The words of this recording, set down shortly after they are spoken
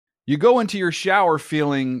You go into your shower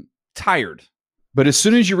feeling tired, but as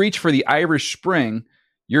soon as you reach for the Irish Spring,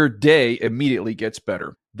 your day immediately gets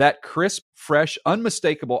better. That crisp, fresh,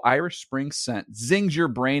 unmistakable Irish Spring scent zings your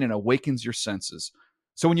brain and awakens your senses.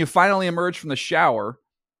 So when you finally emerge from the shower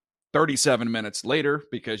 37 minutes later,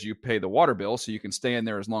 because you pay the water bill so you can stay in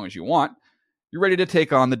there as long as you want, you're ready to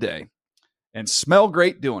take on the day and smell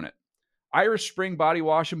great doing it. Irish Spring Body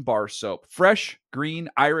Wash and Bar Soap. Fresh, green,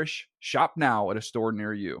 Irish. Shop now at a store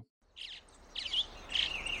near you.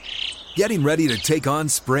 Getting ready to take on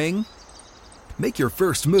spring? Make your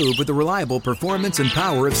first move with the reliable performance and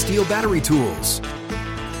power of Steel battery tools.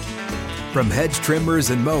 From hedge trimmers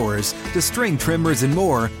and mowers to string trimmers and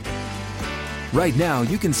more, right now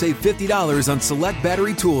you can save $50 on select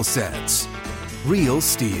battery tool sets. Real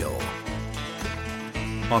Steel.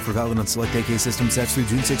 Offer valid on select AK system sets through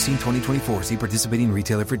June 16, 2024. See participating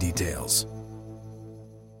retailer for details.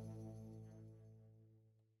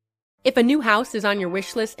 If a new house is on your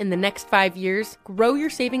wish list in the next 5 years, grow your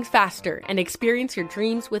savings faster and experience your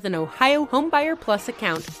dreams with an Ohio Homebuyer Plus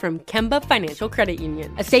account from Kemba Financial Credit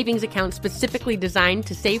Union. A savings account specifically designed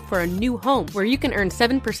to save for a new home where you can earn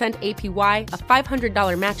 7% APY, a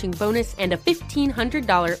 $500 matching bonus, and a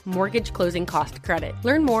 $1,500 mortgage closing cost credit.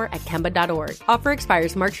 Learn more at Kemba.org. Offer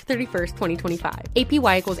expires March 31st, 2025.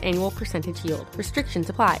 APY equals annual percentage yield. Restrictions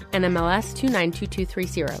apply. NMLS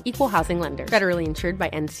 292230. Equal housing lender. Federally insured by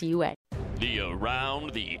NCUA. The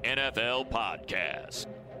Around the NFL podcast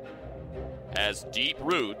has deep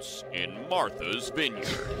roots in Martha's Vineyard.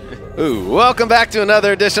 Ooh, welcome back to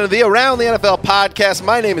another edition of the Around the NFL podcast.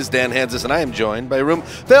 My name is Dan Hansis, and I am joined by room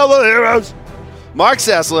filled with heroes, Mark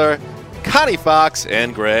Sessler, Connie Fox,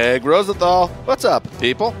 and Greg Rosenthal. What's up,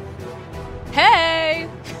 people? Hey!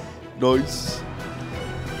 Nice.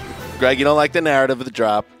 Greg, you don't like the narrative of the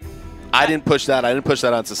drop. I didn't push that. I didn't push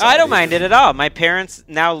that on society. I don't mind it at all. My parents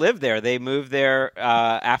now live there. They moved there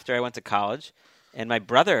after I went to college, and my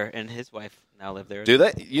brother and his wife now live there. Do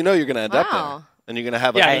they? You know you're going to end up there, and you're going to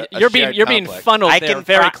have a you're being funneled there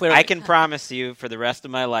very clearly. I can promise you for the rest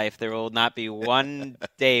of my life there will not be one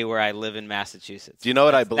day where I live in Massachusetts. Do you know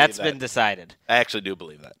what I believe? That's been decided. I actually do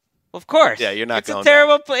believe that. Of course. Yeah, you're not going It's a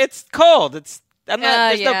terrible place. It's cold.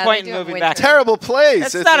 There's no point in moving back. Terrible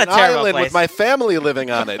place. It's not a terrible island place. with my family living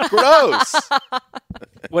on it. Gross.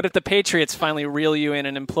 What if the Patriots finally reel you in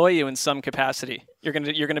and employ you in some capacity? You're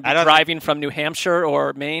gonna be driving from New Hampshire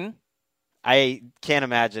or Maine? I can't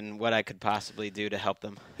imagine what I could possibly do to help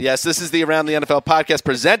them. Yes, this is the Around the NFL podcast,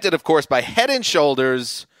 presented, of course, by Head &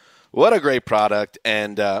 Shoulders. What a great product.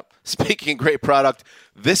 And speaking of great product,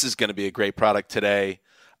 this is going to be a great product today.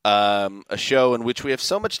 A show in which we have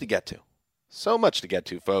so much to get to. So much to get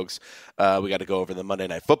to, folks. We got to go over the Monday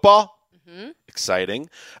Night Football. Mm-hmm. Exciting.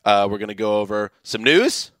 We're going to go over some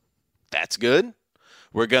news. That's good.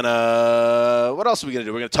 We're going to – what else are we going to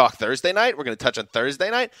do? We're going to talk Thursday night. We're going to touch on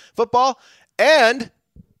Thursday night football. And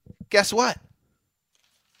guess what?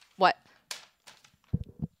 What?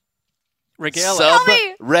 Regale.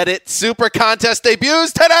 Subreddit Super Contest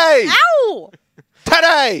debuts today. Ow!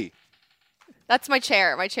 Today. That's my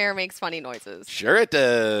chair. My chair makes funny noises. Sure it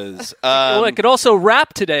does. Well, it could also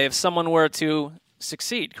wrap today if someone were to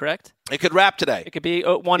succeed, correct? It could wrap today. It could be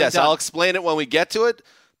one Yes, and done. I'll explain it when we get to it.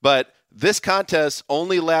 But this contest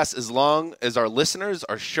only lasts as long as our listeners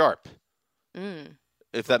are sharp.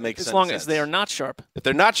 If that makes sense. As long as they are not sharp. If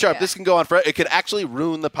they're not sharp, this can go on forever. It could actually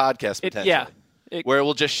ruin the podcast potentially. Where it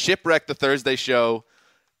will just shipwreck the Thursday show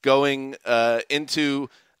going into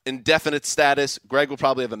indefinite status. Greg will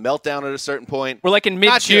probably have a meltdown at a certain point. We're like in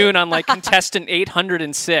mid-June on like contestant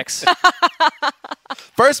 806.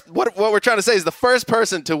 First, what we're trying to say is the first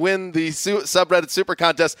person to win the subreddit super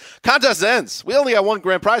contest ends. We only got one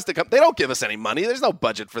grand prize to come. They don't give us any money. There's no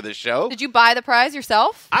budget for this show. Did you buy the prize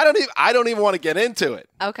yourself? I don't even want to get into it.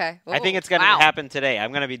 Okay. Ooh, I think it's going to happen today.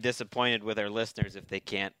 I'm going to be disappointed with our listeners if they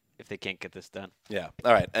can't get this done. Yeah.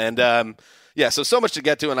 All right. And so much to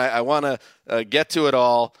get to, and I want to get to it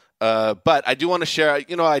all. But I do want to share.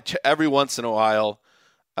 Every once in a while,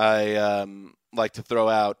 I like to throw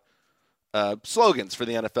out slogans for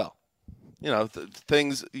the NFL.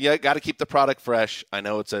 Things. You got to keep the product fresh. I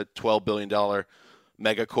know it's a $12 billion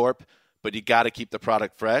megacorp, but you got to keep the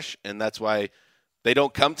product fresh, and that's why they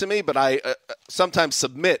don't come to me. But I sometimes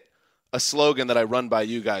submit a slogan that I run by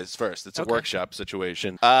you guys first. It's a workshop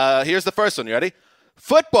situation. Here's the first one. You ready?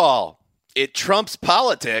 Football. It trumps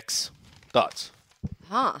politics. Thoughts?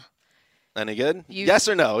 Huh. Any good? Yes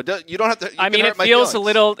or no? You don't have to. I mean, it feels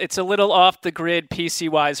it's a little off the grid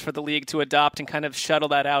PC-wise for the league to adopt and kind of shuttle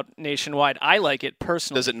that out nationwide. I like it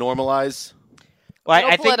personally. Does it normalize? Well,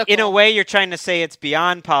 Little I think in a political. way you're trying to say it's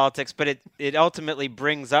beyond politics, but it ultimately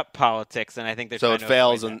brings up politics, and I think they're So trying it to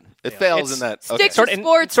fails, avoid and that. it fails It's in that. stick Okay. to Sort of, in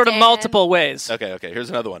sports, sort of Dan. multiple ways. Okay.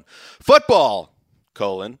 Here's another one. Football,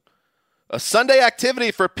 a Sunday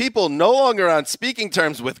activity for people no longer on speaking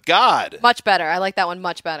terms with God. Much better. I like that one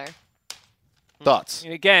much better. Thoughts?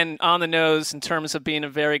 And again, on the nose in terms of being a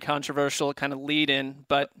very controversial kind of lead-in,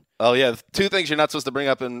 but Oh, yeah. 2 things you're not supposed to bring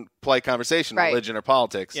up in polite conversation, Right. religion or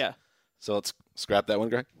politics. yeah. So let's scrap that one,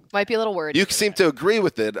 Greg. Might be a little wordy. You seem to agree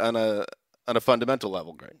with it on a fundamental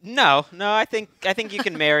level, Greg. No, I think you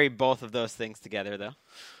can marry both of those things together, though.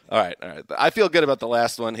 All right. I feel good about the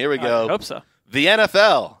last one. Here we go. I hope so. The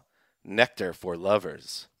NFL, nectar for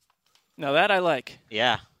lovers. Now that I like.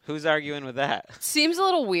 Yeah, who's arguing with that? Seems a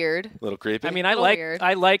little weird. A little creepy. I mean, I Little like weird.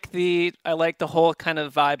 I like the whole kind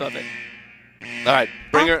of vibe of it. all right.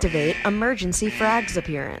 Bring her. Activate emergency frags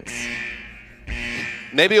appearance.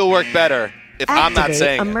 Maybe it'll work better if I'm not Activate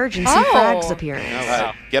saying it. emergency Oh. frags appearance. Oh, All wow.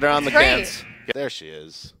 right, get her on the Great. cans. There she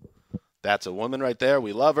is. That's a woman right there.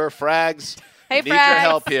 We love her. Frags. Hey, Need your Frags.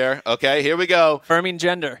 help here. Okay, here we go. Affirming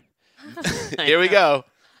gender. Here we go.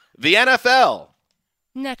 The NFL.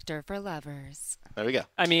 Nectar for lovers. There we go.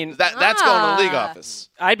 I mean, That's going to the league Ah. office.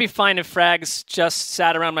 I'd be fine if Frags just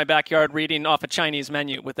sat around my backyard reading off a Chinese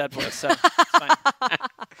menu with that voice. So it's fine.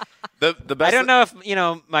 The best. I don't know if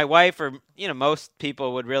my wife or most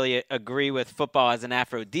people would really agree with football as an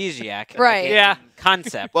aphrodisiac. Right. Yeah.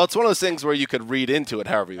 Concept. Well, it's one of those things where you could read into it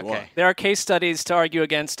however you want. There are case studies to argue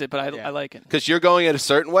against it, but I like it. Because you're going it a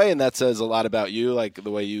certain way, and that says a lot about you, like the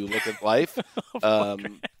way you look at life.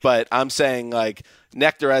 But I'm saying, like,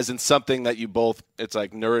 nectar as in something that you both, it's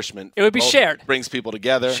like nourishment. It would be Both shared. Brings people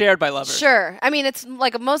together. Shared by lovers. Sure. I mean, it's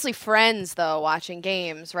like mostly friends, though, watching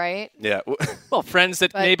games, right? Yeah. Well, friends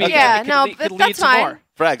that But- maybe Yeah, could, no, could but lead that's to fine. more.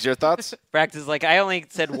 Frags, your thoughts? Practice like I only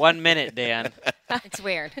said 1 minute, Dan. It's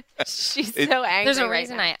weird. She's so angry. There's a right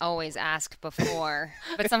reason now. I always ask before,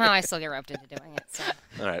 but somehow I still get roped into doing it. So.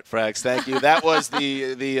 All right, Frags, thank you. That was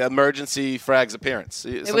the emergency Frags appearance.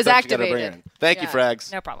 It was activated. Thank you, Yeah.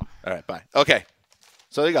 Frags. No problem. All right, bye. Okay.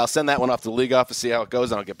 So there you go. I'll send that one off to the league office, see how it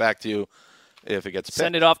goes, and I'll get back to you if it gets picked.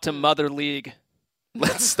 Send it off to Mother League.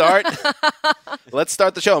 Let's start. Let's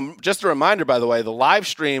start the show. Just a reminder, by the way, the live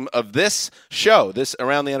stream of this show, this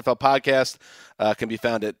Around the NFL podcast, can be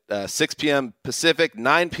found at 6 p.m. Pacific,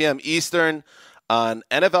 9 p.m. Eastern on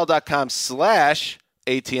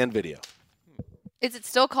NFL.com/ATN video. Is it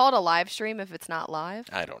still called a live stream if it's not live?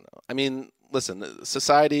 I don't know. I mean, listen,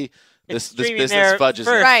 society, It's this streaming business there fudges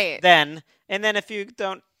first, it. Right. then, and then if you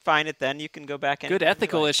don't find it, then you can go back and Good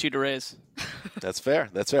ethical issue to raise. That's fair.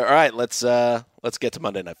 That's fair. All right, let's get to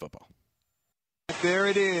Monday Night Football. There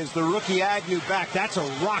it is, the rookie Agnew back. That's a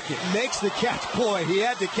rocket. Makes the catch. Boy, he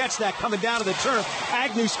had to catch that coming down to the turf.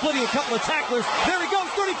 Agnew splitting a couple of tacklers. There he goes,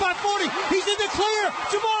 35-40. He's in the clear.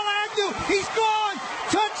 Jamal Agnew, he's gone.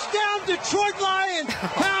 Touchdown, Detroit Lions.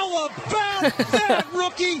 How about that,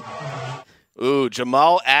 rookie? Ooh,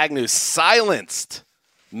 Jamal Agnew silenced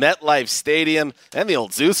MetLife Stadium and the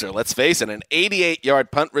old Zeuser. Let's face it, an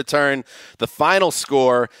 88-yard punt return, the final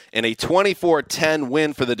score in a 24-10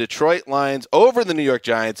 win for the Detroit Lions over the New York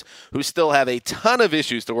Giants, who still have a ton of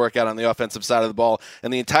issues to work out on the offensive side of the ball,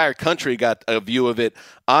 and the entire country got a view of it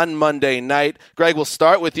on Monday night. Greg, we'll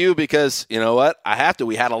start with you because, you know what, I have to.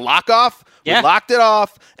 We had a lock-off. Yeah. We locked it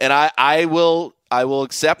off, and I will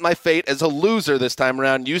accept my fate as a loser this time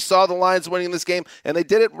around. You saw the Lions winning this game, and they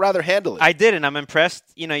did it rather handily. I did, and I'm impressed.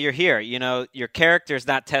 You're here. Your character's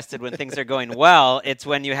not tested when things are going well. It's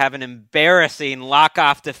when you have an embarrassing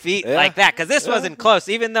lock-off defeat like that, because this wasn't close.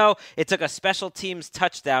 Even though it took a special teams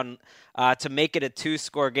touchdown to make it a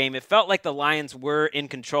 2-score game, it felt like the Lions were in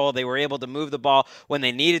control. They were able to move the ball when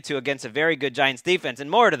they needed to against a very good Giants defense. And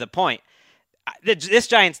more to the point, this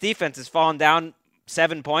Giants defense has fallen down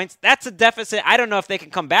 7 points. That's a deficit I don't know if they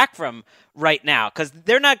can come back from right now, because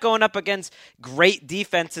they're not going up against great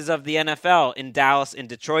defenses of the NFL in Dallas and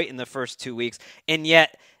Detroit in the first 2 weeks, and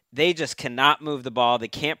yet they just cannot move the ball. They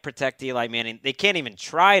can't protect Eli Manning. They can't even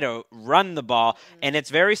try to run the ball, and it's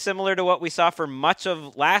very similar to what we saw for much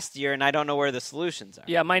of last year, and I don't know where the solutions are.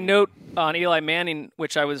 Yeah, my note on Eli Manning,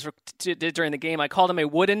 which I did during the game, I called him a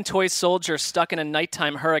wooden toy soldier stuck in a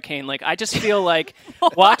nighttime hurricane. Like, I just feel like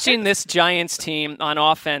watching this Giants team on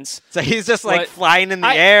offense. So he's just like flying in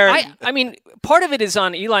the air. I mean, part of it is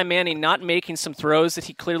on Eli Manning not making some throws that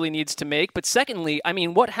he clearly needs to make. But secondly, I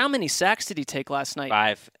mean, how many sacks did he take last night?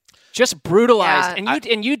 5. Just brutalized, Yeah.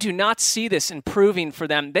 and you do not see this improving for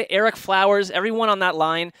them. Eric Flowers, everyone on that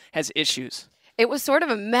line has issues. It was sort of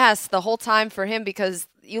a mess the whole time for him because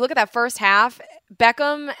you look at that first half,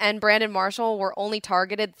 Beckham and Brandon Marshall were only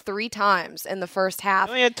targeted 3 times in the first half.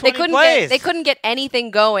 Only had 20 plays. They couldn't get anything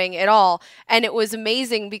going at all. And it was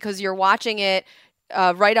amazing because you're watching it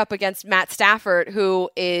right up against Matt Stafford, who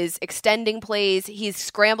is extending plays. He's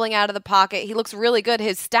scrambling out of the pocket. He looks really good.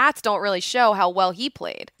 His stats don't really show how well he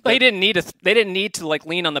played. But they didn't need to like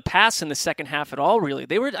lean on the pass in the second half at all. Really,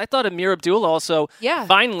 I thought Amir Abdullah also. Yeah.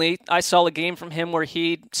 Finally, I saw a game from him where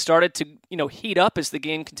he started to heat up as the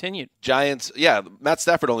game continued. Giants, Matt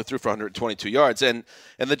Stafford only threw for 122 yards, and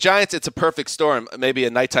the Giants, it's a perfect storm, maybe a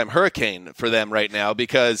nighttime hurricane for them right now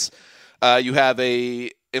because you have a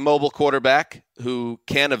immobile quarterback who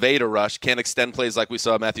can evade a rush, can extend plays like we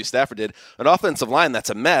saw Matthew Stafford did, an offensive line that's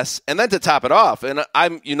a mess, and then to top it off, and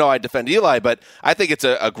I defend Eli, but I think it's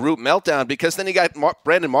a group meltdown because then you got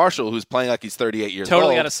Brandon Marshall who's playing like he's 38 years old.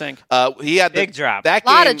 Totally out of sync. He had big drop. A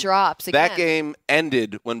lot of drops again. That game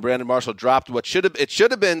ended when Brandon Marshall dropped what should have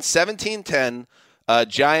been 17-10.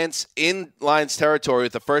 Giants in Lions territory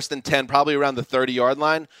with the 1st and 10, probably around the 30-yard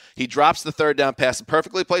line. He drops the 3rd down pass, a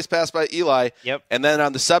perfectly placed pass by Eli. Yep. And then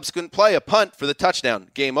on the subsequent play, a punt for the touchdown.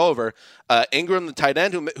 Game over. Ingram, the tight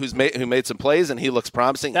end, who made some plays, and he looks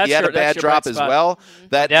promising. He had a bad drop as well.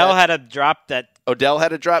 Odell had a drop Odell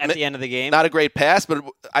had a drop at the end of the game. Not a great pass, but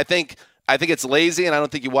I think it's lazy, and I don't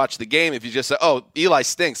think you watch the game if you just say, "Oh, Eli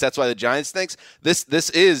stinks. That's why the Giants stinks." This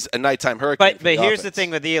is a nighttime hurricane. But here's the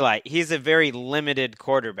thing with Eli: he's a very limited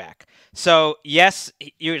quarterback. So yes,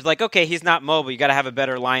 you're like, okay, he's not mobile. You got to have a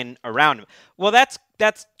better line around him. Well, that's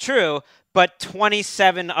true. But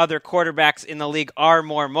 27 other quarterbacks in the league are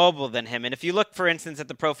more mobile than him. And if you look, for instance, at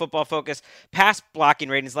the Pro Football Focus pass blocking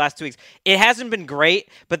ratings last 2 weeks, it hasn't been great,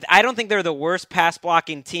 but I don't think they're the worst pass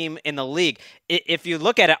blocking team in the league. If you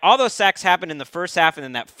look at it, all those sacks happened in the first half and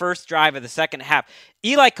then that first drive of the second half.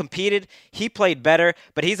 Eli competed. He played better,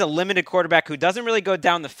 but he's a limited quarterback who doesn't really go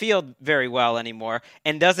down the field very well anymore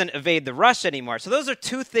and doesn't evade the rush anymore. So those are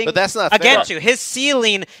two things but that's not against fair. you. His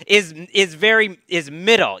ceiling is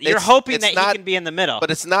middle. You're hoping that he can be in the middle. But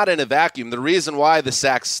it's not in a vacuum. The reason why the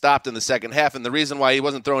sacks stopped in the second half and the reason why he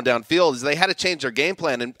wasn't throwing downfield is they had to change their game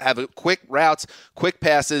plan and have quick routes, quick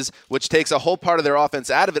passes, which takes a whole part of their offense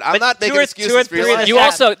out of it. I'm not making excuses for Eli. Two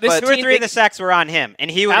or three of the sacks were on him, and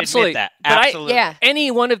he would admit that. Absolutely. Any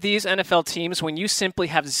one of these NFL teams, when you simply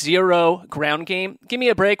have zero ground game, give me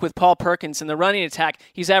a break with Paul Perkins in the running attack.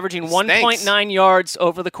 He's averaging 1.9 yards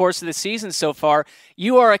over the course of the season so far.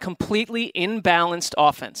 You are a completely imbalanced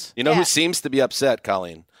offense. You know who seems to be upset,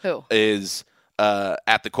 Colleen? Who? Is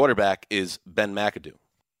at the quarterback is Ben McAdoo.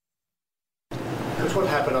 Coach, what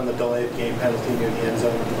happened on the delayed game penalty near the end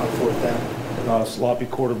zone on 4th down? Sloppy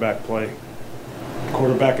quarterback play.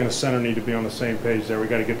 Quarterback and the center need to be on the same page there. We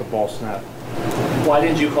got to get the ball snapped. Why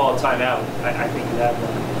didn't you call a timeout? I think you had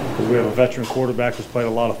one. Because we have a veteran quarterback who's played a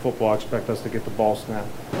lot of football. I expect us to get the ball snapped.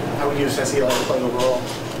 How would you assess Eli play overall?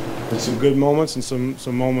 There's some good moments and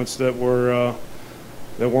some moments that weren't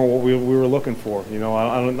what we were looking for. You know,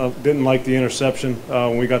 I didn't like the interception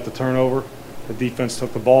when we got the turnover. The defense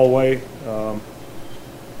took the ball away.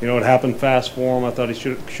 You know, it happened fast for him. I thought he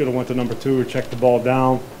should have went to number 2 or checked the ball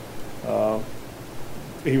down.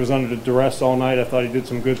 He was under duress all night. I thought he did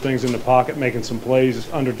some good things in the pocket, making some plays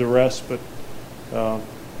under duress. But,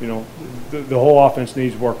 you know, the whole offense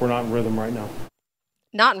needs work. We're not in rhythm right now.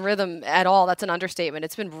 Not in rhythm at all. That's an understatement.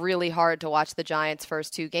 It's been really hard to watch the Giants'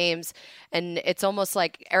 first 2 games, and it's almost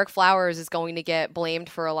like Eric Flowers is going to get blamed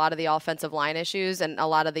for a lot of the offensive line issues and a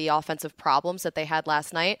lot of the offensive problems that they had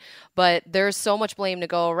last night. But there's so much blame to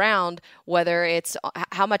go around, whether it's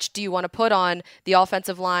how much do you want to put on the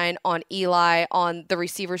offensive line, on Eli, on the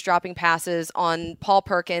receivers dropping passes, on Paul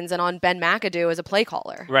Perkins, and on Ben McAdoo as a play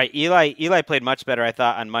caller. Right. Eli played much better, I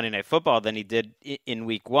thought, on Monday Night Football than he did in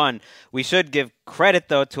Week 1. We should give credit,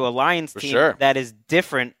 though, to a Lions team that is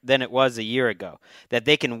different than it was a year ago. That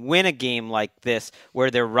they can win a game like this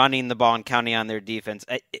where they're running the ball and counting on their defense.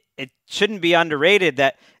 It shouldn't be underrated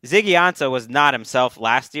that Ziggy Ansah was not himself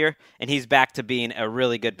last year, and he's back to being a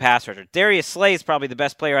really good pass rusher. Darius Slay is probably the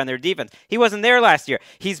best player on their defense. He wasn't there last year.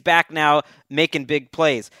 He's back now making big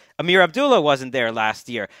plays. Amir Abdullah wasn't there last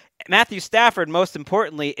year. Matthew Stafford, most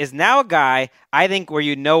importantly, is now a guy, I think, where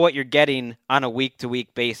you know what you're getting on a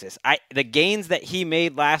week-to-week basis. The gains that he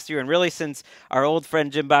made last year, and really since our old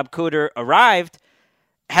friend Jim Bob Cooter arrived,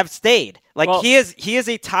 have stayed. He is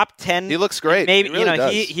a top 10. He looks great. Maybe he really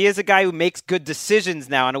does. He is a guy who makes good decisions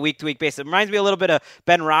now on a week-to-week basis. It reminds me a little bit of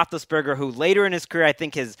Ben Roethlisberger, who later in his career, I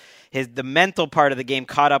think the mental part of the game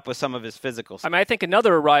caught up with some of his physicals. I mean, I think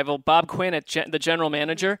another arrival, Bob Quinn, the general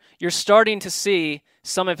manager. You're starting to see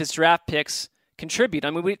some of his draft picks contribute. I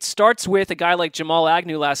mean, it starts with a guy like Jamal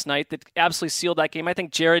Agnew last night that absolutely sealed that game. I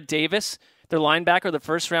think Jared Davis, their linebacker, the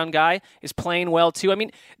first-round guy, is playing well too. I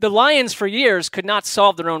mean, the Lions for years could not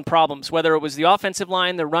solve their own problems, whether it was the offensive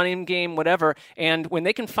line, the running game, whatever. And when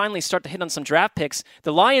they can finally start to hit on some draft picks,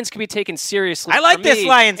 the Lions can be taken seriously. I like this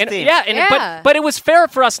Lions team. But it was fair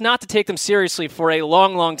for us not to take them seriously for a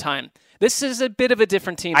long, long time. This is a bit of a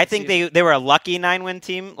different team. I think they were a lucky 9-win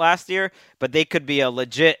team last year, but they could be a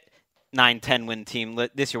legit 9-10 win team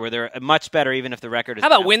this year where they're much better even if the record is How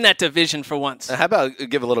about down. win that division for once? How about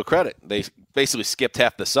give a little credit? They basically skipped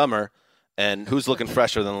half the summer, and who's looking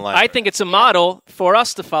fresher than the Lions? I think it's a model for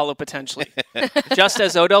us to follow potentially, just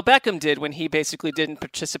as Odell Beckham did when he basically didn't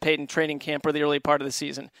participate in training camp or the early part of the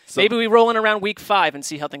season. Maybe we roll in around week 5 and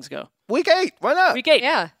see how things go. Week 8, why not? Week 8.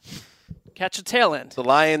 Yeah. Catch a tail end. The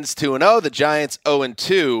Lions 2-0, the Giants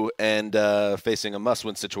 0-2, and facing a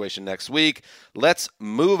must-win situation next week. Let's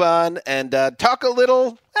move on and talk a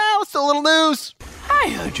little. Let's do a little news.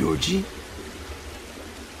 Hiya, Georgie.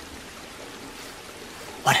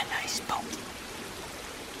 What a nice boat.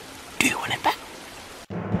 Do you want it back?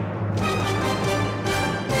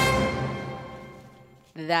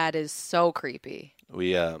 That is so creepy.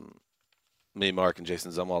 We, me, Mark, and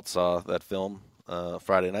Jason Zumwalt saw that film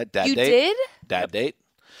Friday night. Dad You date. did? Dad date.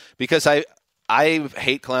 Because I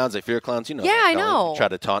hate clowns. I fear clowns. You know. Yeah, that, I Colin. know. You try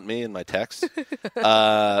to taunt me in my texts.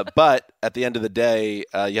 But at the end of the day,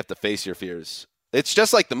 you have to face your fears. It's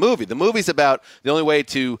just like the movie. The movie's about the only way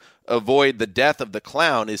to avoid the death of the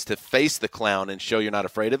clown is to face the clown and show you're not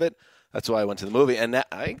afraid of it. That's why I went to the movie, and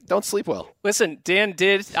I don't sleep well. Listen,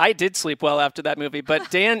 I did sleep well after that movie,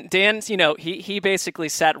 but Dan's, he basically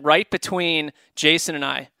sat right between Jason and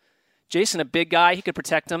I. Jason, a big guy, he could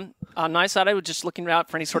protect him. On my side, I was just looking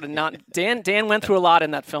out for any sort of Dan went through a lot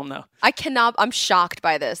in that film, though. I'm shocked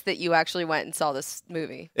by this, that you actually went and saw this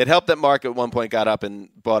movie. It helped that Mark at one point got up and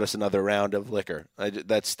bought us another round of liquor.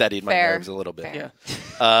 That steadied my nerves a little bit. Fair.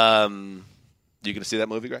 Yeah. You going to see that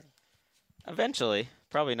movie, Greg? Eventually.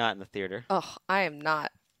 Probably not in the theater. Oh, I am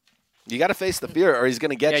not. You got to face the fear, or he's going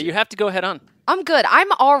to get you. Yeah, you have to go head on. I'm good.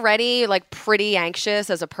 I'm already pretty anxious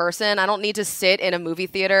as a person. I don't need to sit in a movie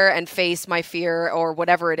theater and face my fear or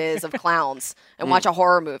whatever it is of clowns and watch a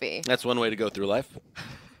horror movie. That's one way to go through life.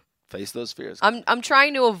 Face those fears. I'm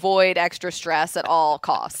trying to avoid extra stress at all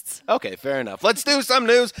costs. Okay, fair enough. Let's do some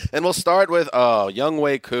news, and we'll start with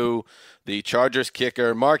Younghoe Koo, the Chargers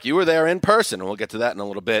kicker. Mark, you were there in person, and we'll get to that in a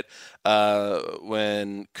little bit.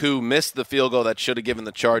 When Koo missed the field goal that should have given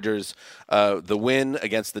the Chargers the win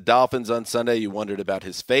against the Dolphins on Sunday, you wondered about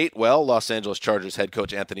his fate. Well, Los Angeles Chargers head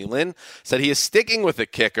coach Anthony Lynn said he is sticking with the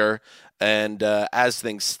kicker. And as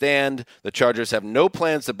things stand, the Chargers have no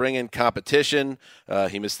plans to bring in competition.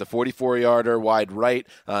 He missed the 44-yarder wide right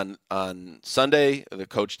on Sunday. The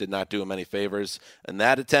coach did not do him any favors in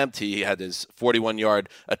that attempt. He had his 41-yard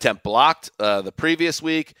attempt blocked the previous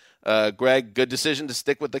week. Greg, good decision to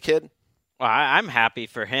stick with the kid? Well, I'm happy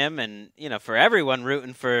for him and, for everyone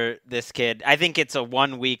rooting for this kid. I think it's a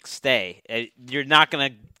 1-week stay. You're not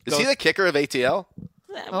going to Is he the kicker of ATL?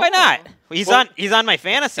 Why not? He's on my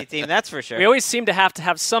fantasy team, that's for sure. We always seem to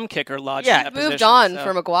have some kicker lodged in that moved position, on so.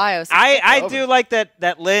 from Aguayo. I do like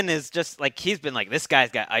that Lynn is just he's been this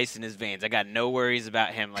guy's got ice in his veins. I got no worries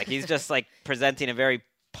about him. He's just presenting a very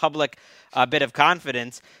public bit of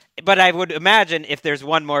confidence. But I would imagine if there's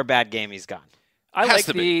one more bad game, he's gone. I like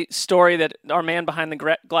the story that our man behind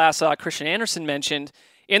the glass, Christian Anderson, mentioned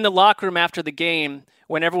in the locker room after the game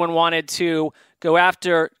when everyone wanted to go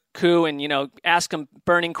after Koo and, ask him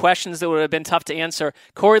burning questions that would have been tough to answer.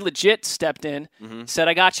 Corey legit stepped in, said,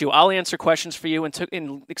 I got you. I'll answer questions for you,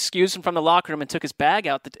 and excused him from the locker room and took his bag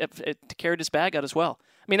out, carried his bag out as well.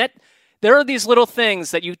 I mean, there are these little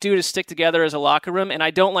things that you do to stick together as a locker room, and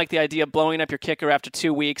I don't like the idea of blowing up your kicker after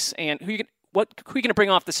 2 weeks. And who are you going to bring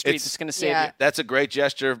off the streets that's going to save you? That's a great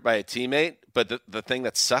gesture by a teammate, but the thing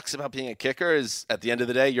that sucks about being a kicker is at the end of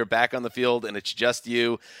the day, you're back on the field and it's just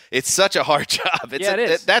you. It's such a hard job. It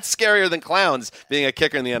is. That's scarier than clowns being a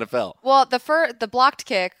kicker in the NFL. Well, the blocked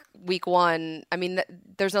kick week 1, I mean,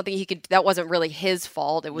 there's nothing he could. That wasn't really his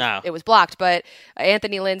fault. It was blocked. But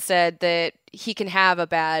Anthony Lynn said that he can have a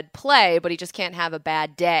bad play, but he just can't have a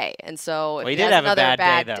bad day. And so if he did have a bad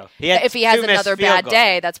day, though. If he has another bad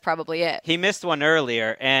day, that's probably it. He missed one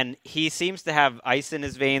earlier, and he seems to have ice in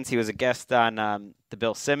his veins. He was a guest on the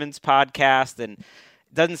Bill Simmons podcast, and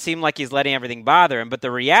it doesn't seem like he's letting everything bother him. But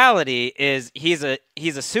the reality is he's a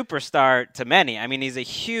superstar to many. I mean, he's a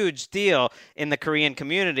huge deal in the Korean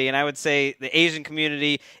community, and I would say the Asian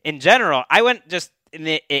community in general. I went just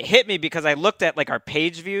it hit me because I looked at like our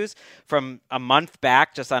page views from a month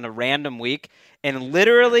back just on a random week, and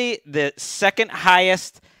literally the second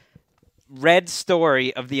highest read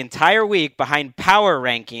story of the entire week behind power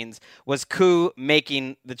rankings was Koo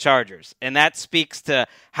making the Chargers. And that speaks to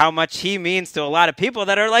how much he means to a lot of people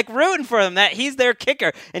that are like rooting for him, that he's their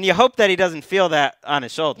kicker. And you hope that he doesn't feel that on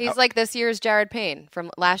his shoulder. He's like this year's Jared Payne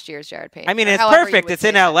from last year's Jared Payne. I mean, it's perfect. It's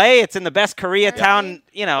in LA. It's in the best Koreatown,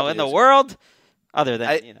 in the world, other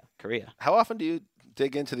than, Korea. How often do you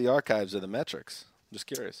dig into the archives of the metrics? I'm just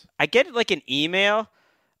curious. I get like an email.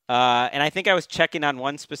 And I think I was checking on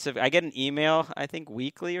one specific. I get an email, I think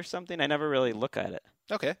weekly or something. I never really look at it.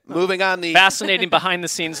 Okay. Moving on. The fascinating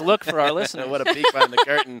behind-the-scenes look for our listeners. What a peek behind the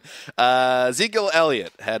curtain. Ezekiel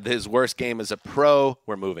Elliott had his worst game as a pro.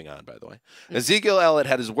 We're moving on, by the way. Ezekiel Elliott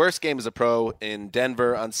had his worst game as a pro in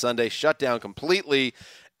Denver on Sunday, shut down completely.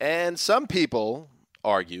 And some people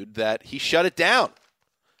argued that he shut it down.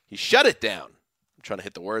 He shut it down. I'm trying to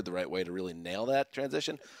hit the word the right way to really nail that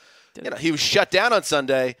transition. He was shut down on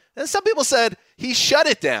Sunday, and some people said he shut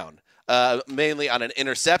it down, mainly on an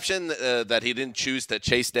interception that he didn't choose to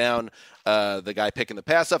chase down the guy picking the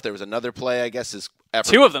pass up. There was another play, I guess, his effort.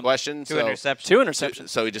 Two of them. Question. Two interceptions.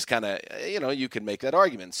 So he just kind of, you can make that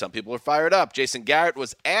argument. Some people are fired up. Jason Garrett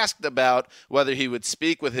was asked about whether he would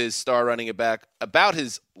speak with his star running back about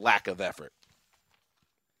his lack of effort.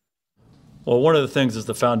 Well, one of the things is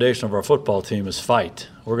the foundation of our football team is fight.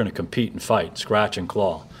 We're going to compete and fight, scratch and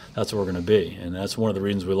claw. That's what we're going to be, and that's one of the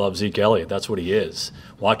reasons we love Zeke Elliott. That's what he is.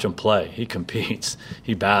 Watch him play. He competes.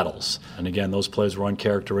 He battles. And, again, those plays were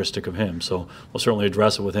uncharacteristic of him. So we'll certainly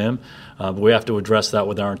address it with him, but we have to address that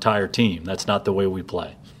with our entire team. That's not the way we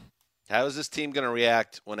play. How is this team going to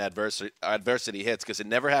react when adversity hits? Because it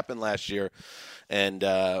never happened last year, and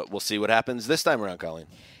we'll see what happens this time around, Colleen.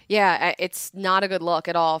 Yeah, it's not a good look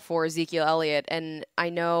at all for Ezekiel Elliott. And I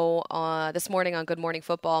know this morning on Good Morning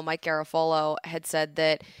Football, Mike Garafolo had said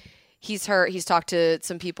that he's talked to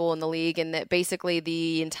some people in the league, and that basically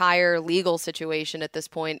the entire legal situation at this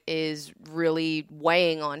point is really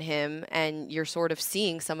weighing on him, and you're sort of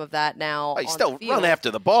seeing some of that now. You still run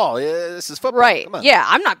after the ball. This is football. Right. Come on. Yeah,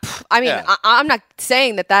 I'm not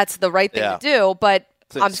saying that that's the right thing to do, but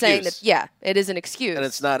I'm saying that, it is an excuse. And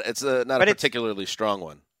it's not a particularly strong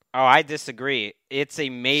one. Oh, I disagree. It's a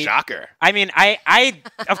major shocker. I mean, I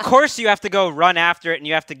of course you have to go run after it and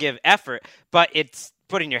you have to give effort, but it's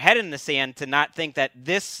putting your head in the sand to not think that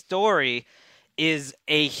this story is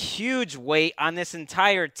a huge weight on this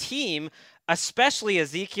entire team, especially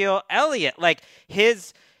Ezekiel Elliott. Like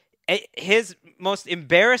his most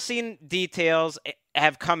embarrassing details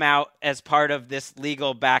have come out as part of this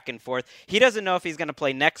legal back and forth. He doesn't know if he's going to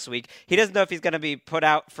play next week. He doesn't know if he's going to be put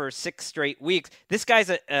out for 6 straight weeks. This guy's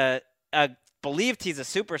believed he's a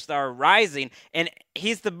superstar rising, and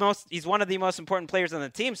he's one of the most important players on the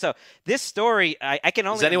team. So this story, I can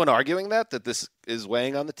only. Is anyone arguing that this is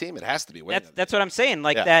weighing on the team? It has to be weighing. That's what I'm saying.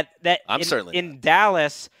 Like that. I'm certainly in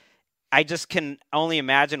Dallas. I just can only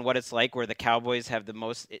imagine what it's like where the Cowboys have the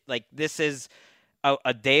most. Like this is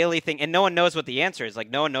a daily thing, and no one knows what the answer is.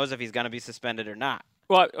 Like no one knows if he's going to be suspended or not.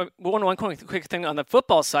 Well, one quick thing on the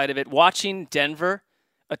football side of it, watching Denver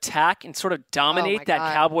attack and sort of dominate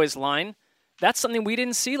that Cowboys line, that's something we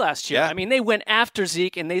didn't see last year. Yeah. I mean, they went after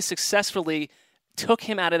Zeke, and they successfully took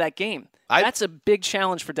him out of that game. That's a big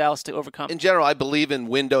challenge for Dallas to overcome. In general, I believe in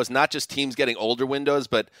windows, not just teams getting older windows,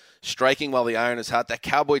 but striking while the iron is hot. That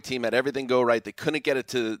Cowboy team had everything go right. They couldn't get it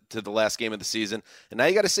to the last game of the season. And now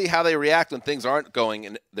you got to see how they react when things aren't going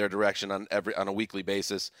in their direction on a weekly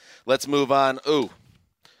basis. Let's move on.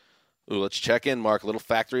 Let's check in, Mark. A little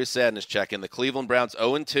Factory of Sadness check in. The Cleveland Browns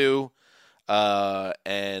 0-2.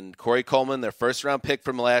 And Corey Coleman, their first-round pick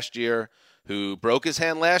from last year, who broke his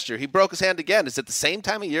hand last year. He broke his hand again. Is it the same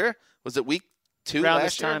time of year? Was it week 2 around last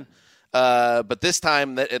this time? Year? But this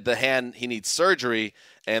time, the hand, he needs surgery,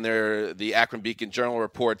 and the Akron Beacon Journal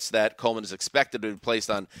reports that Coleman is expected to be placed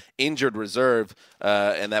on injured reserve,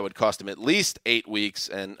 and that would cost him at least 8 weeks,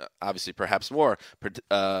 and obviously perhaps more,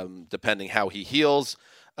 depending how he heals.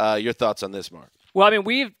 Your thoughts on this, Mark? Well, I mean,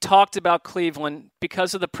 we've talked about Cleveland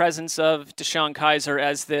because of the presence of DeShone Kizer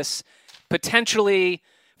as this potentially,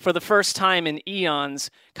 for the first time in eons,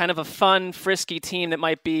 kind of a fun, frisky team that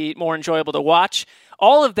might be more enjoyable to watch.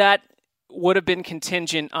 All of that would have been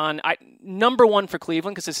contingent on, number one for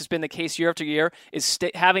Cleveland, because this has been the case year after year, is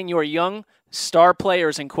having your young star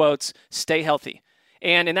players, in quotes, stay healthy.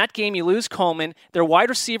 And in that game, you lose Coleman. Their wide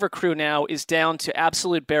receiver crew now is down to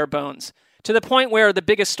absolute bare bones, to the point where the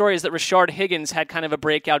biggest story is that Rashard Higgins had kind of a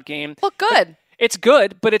breakout game. Look good. It's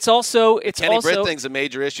good, but it's also Kenny Britt thing's a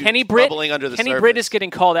major issue. Kenny Britt bubbling under the Kenny surface. Britt is getting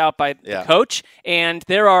called out by the coach, and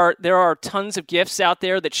there are tons of gifs out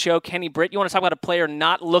there that show Kenny Britt. You want to talk about a player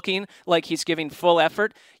not looking like he's giving full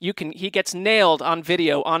effort? He gets nailed on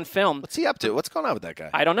video, on film. What's he up to? What's going on with that guy?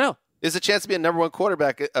 I don't know. There's a chance to be a number one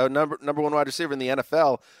quarterback, number one wide receiver in the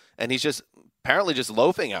NFL, and he's just apparently just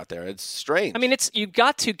loafing out there. It's strange. I mean, you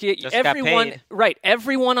got to get just everyone right.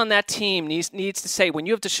 Everyone on that team needs to say, when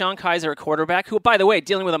you have Deshaun Kaiser, a quarterback, who, by the way,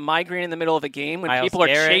 dealing with a migraine in the middle of a game, when Myles people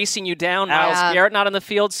Garrett. are chasing you down, Myles Garrett not on the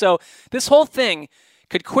field. So this whole thing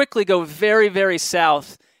could quickly go very, very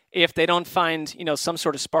south if they don't find some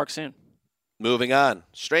sort of spark soon. Moving on.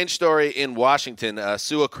 Strange story in Washington.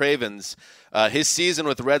 Sua Cravens, his season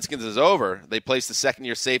with the Redskins is over. They placed the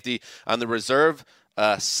second-year safety on the reserve /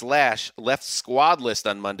 left squad list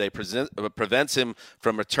on Monday, prevents him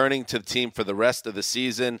from returning to the team for the rest of the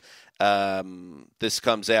season. This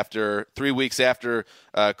comes 3 weeks after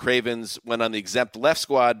Cravens went on the exempt left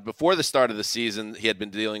squad. Before the start of the season, he had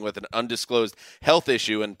been dealing with an undisclosed health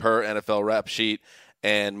issue, and per NFL rap sheet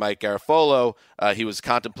and Mike Garafolo, he was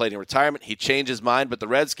contemplating retirement. He changed his mind, but the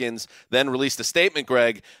Redskins then released a statement,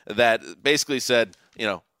 Greg, that basically said,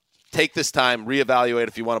 take this time, reevaluate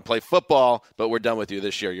if you want to play football, but we're done with you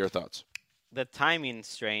this year. Your thoughts? The timing's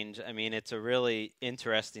strange. I mean, it's a really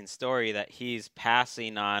interesting story that he's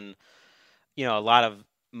passing on, a lot of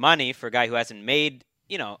money for a guy who hasn't made,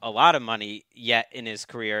 a lot of money yet in his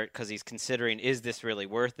career, because he's considering, is this really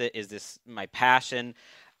worth it? Is this my passion?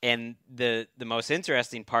 And the most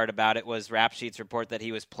interesting part about it was Rap Sheet's report that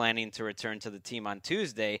he was planning to return to the team on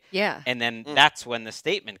Tuesday. Yeah. And then that's when the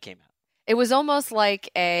statement came out. It was almost like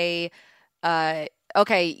okay,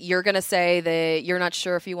 you're going to say that you're not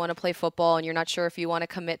sure if you want to play football and you're not sure if you want to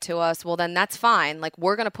commit to us. Well, then that's fine. Like,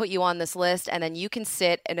 we're going to put you on this list, and then you can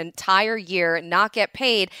sit an entire year, not get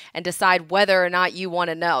paid, and decide whether or not you want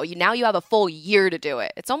to know. Now you have a full year to do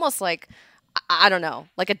it. It's almost like, I don't know,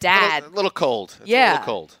 like a dad. A little cold. It's yeah. A little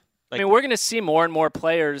cold. I mean, we're going to see more and more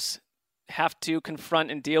players have to confront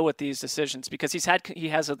and deal with these decisions because he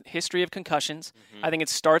has a history of concussions. Mm-hmm. I think it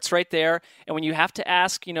starts right there. And when you have to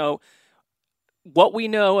ask, what we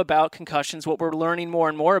know about concussions, what we're learning more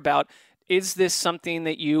and more about, is this something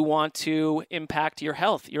that you want to impact your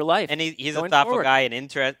health, your life? And he's a thoughtful guy and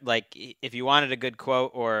if you wanted a good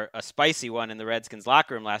quote or a spicy one in the Redskins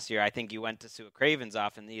locker room last year, I think you went to Sua Cravens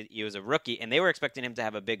off, and he was a rookie, and they were expecting him to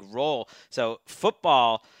have a big role. So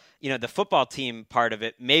football, the football team part of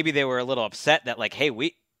it, maybe they were a little upset that, like, hey,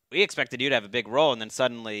 we expected you to have a big role, and then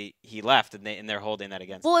suddenly he left, and they're holding that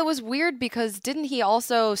against him. Well, it was weird because didn't he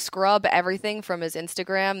also scrub everything from his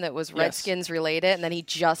Instagram that was Redskins related, and then he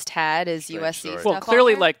just had his USC stuff? Well,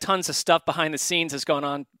 clearly, tons of stuff behind the scenes has gone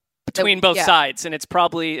on between both sides, and it's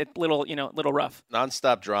probably a little rough.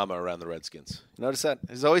 Nonstop drama around the Redskins. You notice that?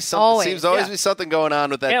 There's always something. Seems always be something going on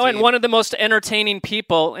with that team. And one of the most entertaining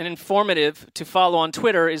people and informative to follow on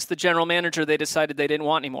Twitter is the general manager they decided they didn't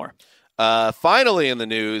want anymore. Finally in the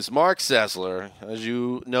news, Mark Sessler, as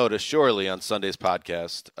you noticed surely on Sunday's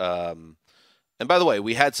podcast. And by the way,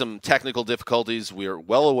 we had some technical difficulties. We are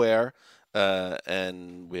well aware,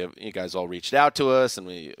 and you guys all reached out to us, and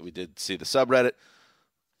we did see the subreddit.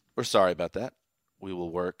 We're sorry about that. We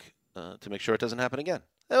will work to make sure it doesn't happen again.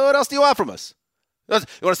 And what else do you want from us? You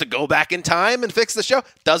want us to go back in time and fix the show?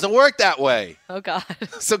 Doesn't work that way. Oh, God.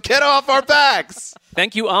 So get off our backs.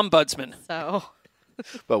 Thank you, Ombudsman.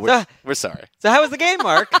 But we're sorry. So how was the game,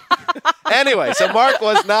 Mark? Anyway, so Mark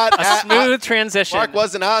was not a smooth transition. Mark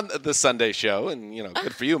wasn't on the Sunday show, and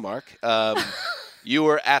good for you, Mark. You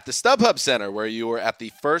were at the StubHub Center, where you were at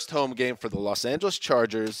the first home game for the Los Angeles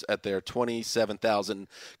Chargers at their 27,000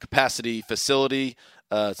 capacity facility.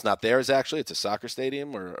 It's not theirs, actually. It's a soccer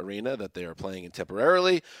stadium or arena that they are playing in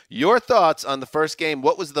temporarily. Your thoughts on the first game?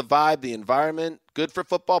 What was the vibe, the environment? Good for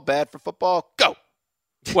football, bad for football? Go!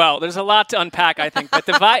 Well, there's a lot to unpack, I think. But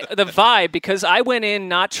the vibe, because I went in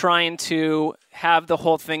not trying to have the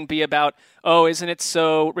whole thing be about, oh, isn't it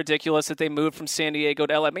so ridiculous that they moved from San Diego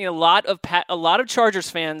to LA? I mean, a lot of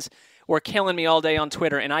Chargers fans were killing me all day on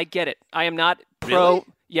Twitter, and I get it. I am not pro. Really?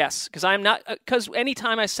 Yes, because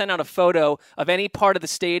anytime I send out a photo of any part of the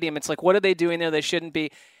stadium, it's like, what are they doing there? They shouldn't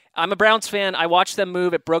be. I'm a Browns fan. I watched them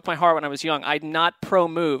move. It broke my heart when I was young. I'm not pro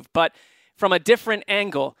move, but from a different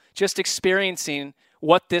angle, just experiencing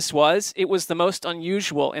what this was, it was the most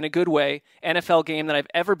unusual, in a good way, NFL game that I've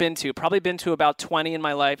ever been to. Probably been to about 20 in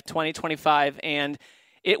my life, 20, 25, and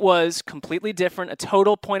it was completely different, a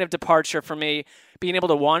total point of departure for me, being able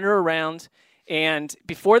to wander around. And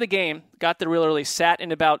before the game, got there real early, sat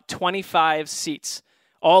in about 25 seats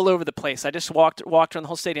all over the place. I just walked around the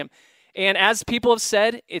whole stadium. And as people have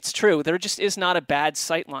said, it's true. There just is not a bad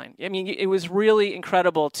sight line. I mean, it was really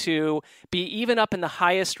incredible to be even up in the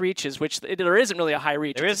highest reaches, which there isn't really a high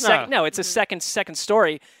reach. There is no. It's a second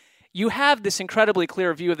story. You have this incredibly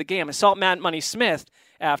clear view of the game. I saw Matt Money Smith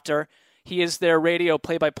after. He is their radio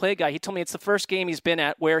play-by-play guy. He told me it's the first game he's been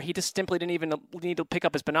at where he just simply didn't even need to pick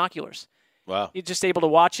up his binoculars. Wow. He's just able to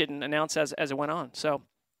watch it and announce as it went on. So.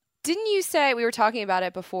 Didn't you say, we were talking about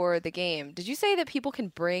it before the game, did you say that people can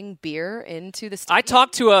bring beer into the stadium? I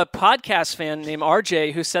talked to a podcast fan named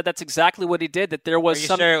RJ who said that's exactly what he did, that there was Are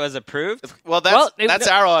you sure it was approved? Well, that's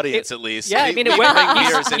our audience, at least. Yeah, I mean,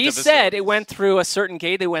 he said it went through a certain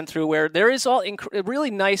gate they went through where there is a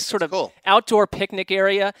really nice sort of outdoor picnic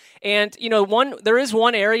area. And, there is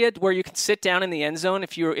one area where you can sit down in the end zone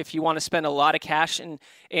if you want to spend a lot of cash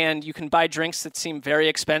and you can buy drinks that seem very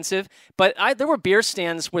expensive. But there were beer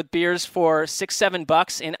stands with beers for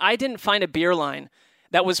 $6-7, and I didn't find a beer line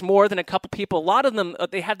that was more than a couple people. A lot of them,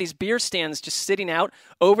 they have these beer stands just sitting out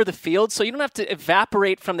over the field, so you don't have to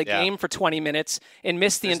evaporate from the game for 20 minutes and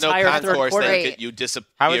miss the entire third quarter. That you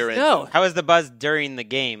disappear How was the buzz during the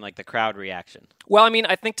game, like the crowd reaction? Well, I mean,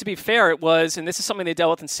 I think to be fair, it was, and this is something they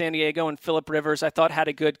dealt with in San Diego, and Phillip Rivers, I thought, had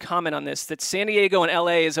a good comment on this, that San Diego and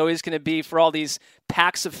L.A. is always going to be for all these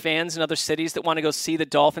packs of fans in other cities that want to go see the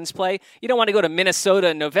Dolphins play. You don't want to go to Minnesota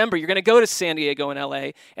in November. You're going to go to San Diego and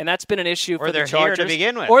L.A., and that's been an issue for the Chargers. Or they're here to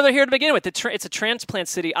begin with. Or they're here to begin with. It's a transplant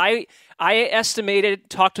city. I estimated,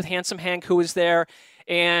 talked with Handsome Hank, who was there,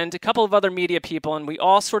 and a couple of other media people, and we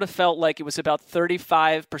all sort of felt like it was about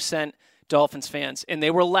 35% Dolphins fans, and they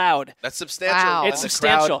were loud. That's substantial. Wow. It's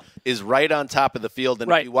substantial. The crowd is right on top of the field, and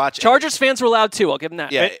if you watch Chargers fans were loud too. I'll give them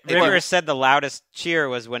that. Yeah, Rivers said the loudest cheer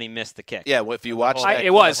was when he missed the kick. Yeah, well, if you watch I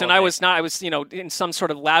was in some sort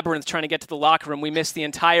of labyrinth trying to get to the locker room. We missed the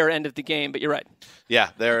entire end of the game, but you're right.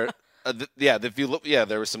 Yeah, if you look,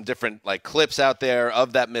 there were some different clips out there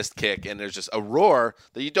of that missed kick, and there's just a roar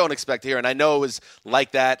that you don't expect to hear. And I know it was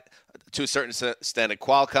like that to a certain extent at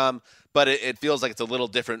Qualcomm, but it feels like it's a little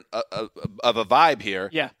different of a vibe here.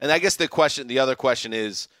 Yeah. And I guess the other question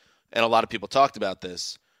is, and a lot of people talked about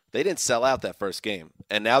this, they didn't sell out that first game,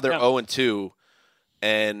 and now they're 0-2.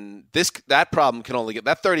 And that problem can only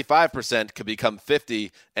that 35% could become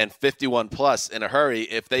 50 and 51 plus in a hurry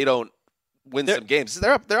if they don't win some games.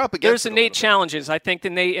 They're up against. There's innate challenges, I think,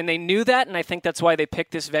 and they knew that, and I think that's why they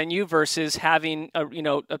picked this venue versus having a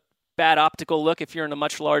bad optical look if you're in a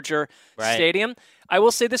much larger stadium. I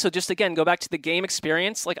will say this, so just again, go back to the game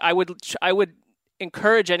experience. I would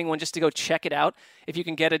encourage anyone just to go check it out if you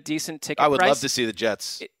can get a decent ticket price. I would love to see the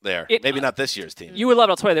Jets there. Maybe not this year's team. You would love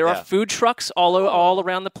it. I'll tell you, there are food trucks all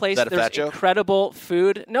around the place. Is that a There's fat joke? Incredible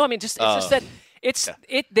food. No, I mean it's just that. It's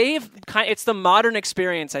the modern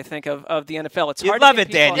experience, I think, of the NFL. It's you hard love to it,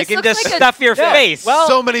 Dan. You can just like stuff your face. Well,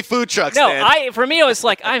 so many food trucks. No, Dan. for me it was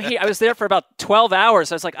like I was there for about 12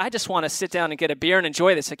 hours. I was like, I just want to sit down and get a beer and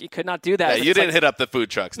enjoy this. Like you could not do that. Yeah, you didn't hit up the food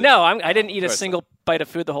trucks. No, I didn't eat a single bite of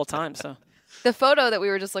food the whole time. So. The photo that we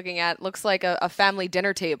were just looking at looks like a family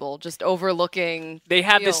dinner table just overlooking. They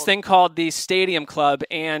have this thing called the Stadium Club,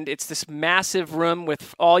 and it's this massive room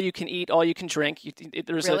with all you can eat, all you can drink.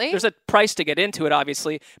 There's a price to get into it,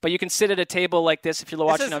 obviously, but you can sit at a table like this if you're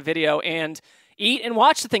watching on video and eat and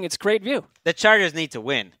watch the thing. It's a great view. The Chargers need to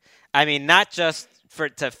win. I mean, not just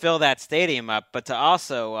to fill that stadium up, but to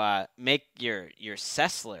also make your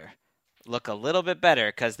Sessler look a little bit better,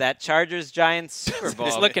 because that Chargers-Giants Super Bowl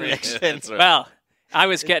is looking right. Well, I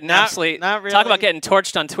was getting not really. Talk about getting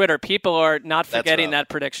torched on Twitter. People are not forgetting that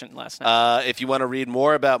prediction last night. If you want to read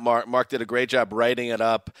more about Mark did a great job writing it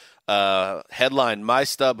up. Headline, My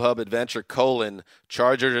StubHub Adventure,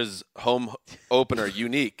 Chargers home opener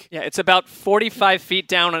unique. Yeah, it's about 45 feet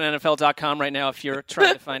down on NFL.com right now if you're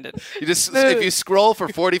trying to find it. If you scroll for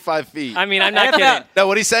 45 feet. I mean, I'm not kidding. No,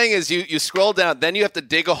 what he's saying is you scroll down, then you have to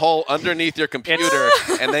dig a hole underneath your computer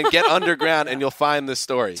and then get underground and you'll find this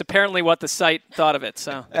story. It's apparently what the site thought of it.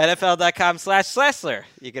 So NFL.com/Sessler.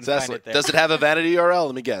 You can find it there. Does it have a vanity URL?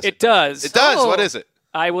 Let me guess. It does. It does? What is it?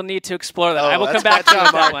 I will need to explore that. I will come back to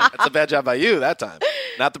that one. That's a bad job by you that time,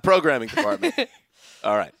 not the programming department.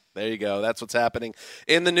 All right. There you go. That's what's happening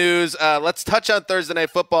in the news. Let's touch on Thursday Night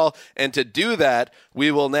Football. And to do that,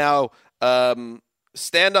 we will now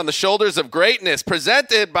stand on the shoulders of greatness,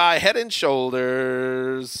 presented by Head &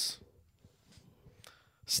 Shoulders.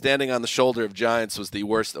 Standing on the Shoulder of Giants was the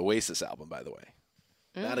worst Oasis album, by the way.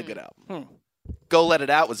 Not a good album. Go Let It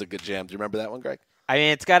Out was a good jam. Do you remember that one, Greg? I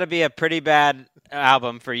mean, it's got to be a pretty bad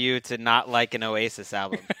album for you to not like an Oasis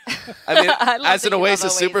album. I mean, as an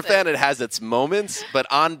Oasis superfan, it has its moments, but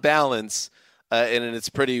on balance, and it's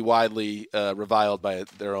pretty widely reviled by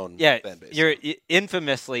their own fan base. You're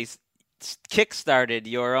infamously, kickstarted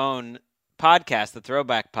your own podcast, the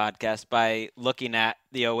Throwback Podcast, by looking at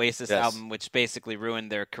the Oasis album, which basically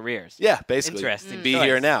ruined their careers. Yeah, basically. Interesting. Be choice.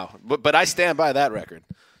 Here Now. But I stand by that record.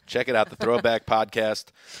 Check it out, the Throwback Podcast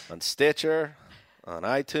on Stitcher, on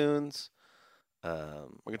iTunes. We're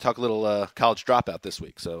going to talk a little college dropout this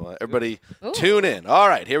week, so everybody tune in. All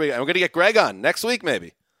right, here we go. And we're going to get Greg on next week,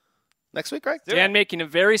 maybe. Next week, Greg? Dan making a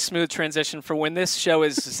very smooth transition for when this show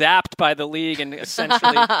is zapped by the league and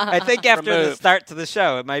essentially I think after the removed. start to the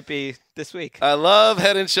show, it might be this week. I love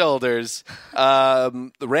Head and Shoulders.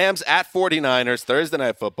 The Rams at 49ers, Thursday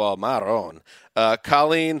Night Football, Maroon.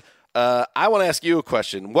 Colleen, I want to ask you a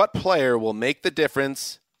question. What player will make the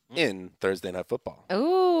difference in Thursday Night Football?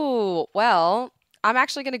 Ooh, well, I'm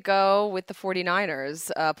actually going to go with the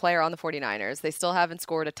 49ers, player on the 49ers. They still haven't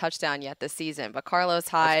scored a touchdown yet this season, but Carlos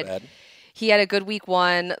Hyde, he had a good week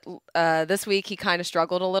one. This week he kind of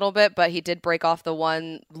struggled a little bit, but he did break off the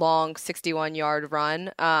one long 61-yard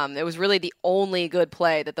run. It was really the only good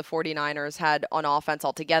play that the 49ers had on offense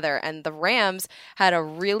altogether, and the Rams had a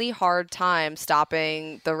really hard time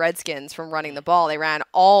stopping the Redskins from running the ball. They ran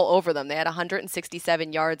all over them. They had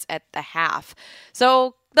 167 yards at the half.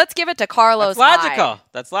 So let's give it to Carlos Hyde.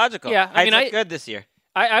 That's logical. Yeah, I mean, Hyde's good this year.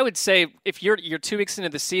 I would say if you're 2 weeks into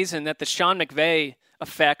the season, that the Sean McVay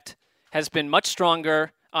effect has been much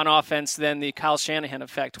stronger on offense than the Kyle Shanahan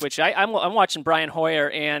effect, which I'm watching Brian Hoyer,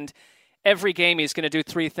 and every game he's going to do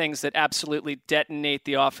three things that absolutely detonate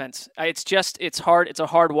the offense. It's hard. It's a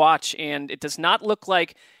hard watch, and it does not look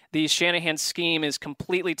like the Shanahan scheme is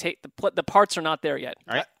completely the parts are not there yet.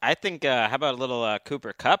 All right. I think, how about a little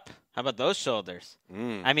Cooper Kupp? How about those shoulders?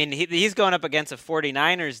 I mean, he's going up against a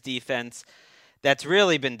 49ers defense that's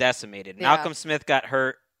really been decimated. Yeah. Malcolm Smith got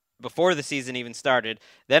hurt before the season even started.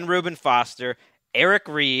 Then Reuben Foster, Eric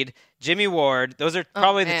Reed, Jimmy Ward. Those are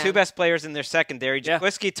probably the two best players in their secondary.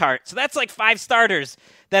 Jaquiski Tart. So that's like 5 starters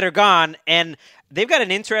that are gone. And they've got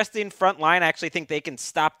an interesting front line. I actually think they can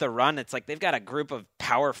stop the run. It's like they've got a group of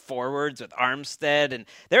power forwards with Armstead. And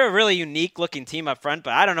they're a really unique-looking team up front.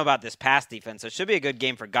 But I don't know about this pass defense. So it should be a good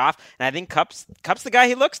game for Goff. And I think Kupp's the guy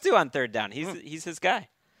he looks to on third down. He's his guy.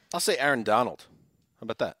 I'll say Aaron Donald. How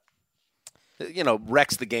about that?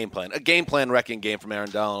 Wrecks the game plan. A game plan wrecking game from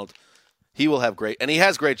Aaron Donald. He will have he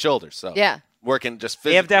has great shoulders. So working just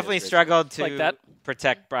physically. They have definitely struggled to like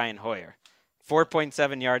protect Brian Hoyer.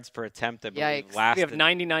 4.7 yards per attempt, I believe. We have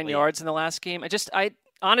 99 yards in the last game. I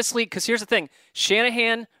honestly, because here's the thing.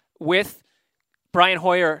 Shanahan with Brian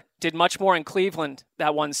Hoyer did much more in Cleveland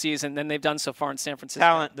that one season than they've done so far in San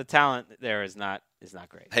Francisco. The talent there is not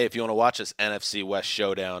great. Hey, if you want to watch this NFC West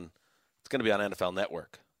showdown, it's going to be on NFL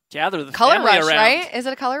Network. Gather the Color family Rush, around. right? Is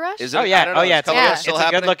it a Color Rush? Is it? Oh, yeah. I don't know. It's still a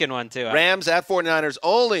happening? good-looking one, too. Rams at 49ers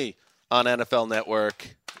only on NFL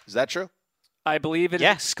Network. Is that true? I believe it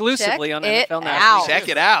is exclusively on Check NFL it Network. out. Check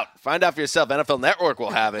it out. Find out for yourself. NFL Network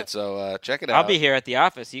will have it, so check it out. I'll be here at the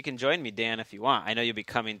office. You can join me, Dan, if you want. I know you'll be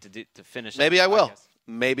coming to finish. Maybe I will.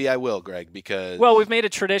 Maybe I will, Greg, because Well, we've made a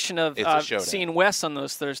tradition of it's a showdown. seeing Wes on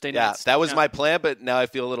those Thursday nights. Yeah, that was my plan, but now I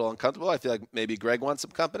feel a little uncomfortable. I feel like maybe Greg wants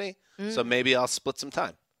some company, so maybe I'll split some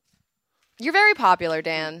time. You're very popular,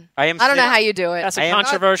 Dan. I don't know how you do it. That's a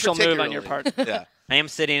controversial move on your part. Yeah. I am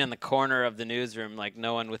sitting in the corner of the newsroom, like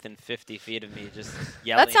no one within 50 feet of me, just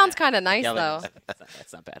yelling. That sounds kind of nice, though.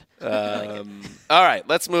 That's not bad. All right,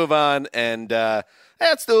 let's move on, and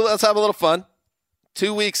let's have a little fun.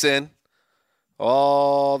 2 weeks in,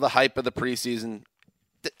 all the hype of the preseason,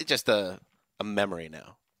 just a memory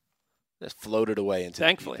now. Just floated away into the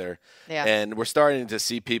ether. Yeah. And we're starting to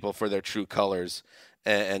see people for their true colors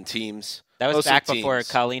and teams. That was Mostly back before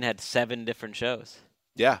teams. Colleen had 7 different shows.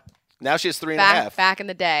 Yeah. Now she has 3.5. Back in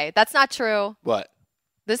the day. That's not true. What?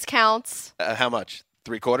 This counts. How much?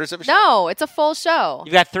 3/4 of a show? No, it's a full show.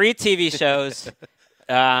 You've got 3 TV shows,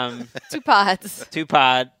 2 pods. 2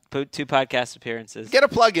 podcast appearances. Get a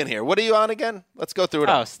plug in here. What are you on again? Let's go through it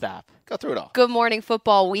all. Oh, stop. Go through it all. Good Morning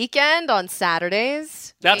Football Weekend on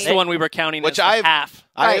Saturdays. That's the one we were counting Which as half.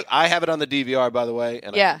 Right. I have it on the DVR, by the way,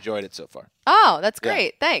 and I've enjoyed it so far. Oh, that's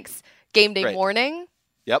great. Thanks. Game Day Great. Morning.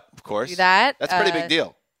 Yep, of course. Do that. That's a pretty big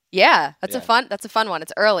deal. Yeah, that's a fun one.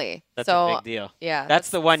 It's early. That's so, a big deal. Yeah. That's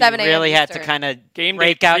the one you 7 a.m. really had to Eastern. kind of Game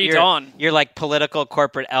break day out pre-dawn. your like political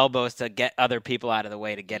corporate elbows to get other people out of the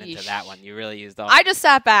way to get into Yeesh. that one. You really used all. I just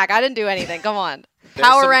sat back. I didn't do anything. Come on. There's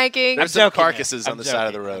Power some- rankings. There's some carcasses on the side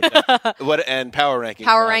of the road. And power rankings.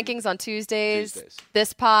 Power on rankings on Tuesdays. Tuesdays.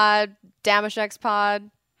 This pod. Damashek's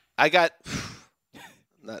pod. I got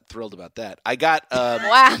not thrilled about that. I got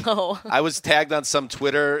Wow. I was tagged on some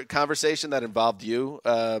Twitter conversation that involved you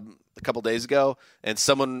a couple days ago, and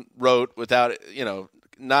someone wrote without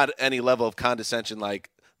not any level of condescension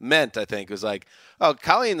like meant, I think, was like, oh,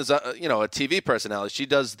 Colleen is a TV personality. She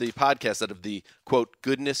does the podcast out of the, quote,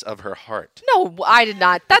 goodness of her heart. No, I did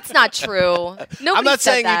not. That's not true. Nobody I'm not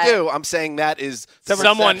said saying that. you do. I'm saying that is the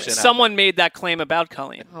Someone made that claim about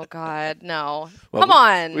Colleen. Oh, God, no. Well, Come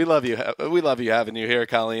on. We love you. We love you having you here,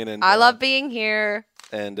 Colleen. And I love being here.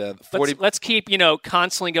 And let's keep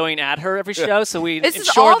constantly going at her every show, so we This is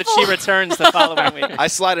ensure that awful. she returns the following week. I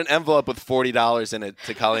slide an envelope with $40 in it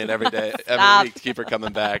to Colleen every day, every Stop. week to keep her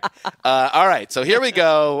coming back. All right, so here we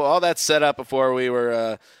go. All that set up before we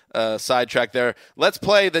were sidetracked there. Let's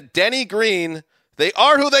play the Denny Green. They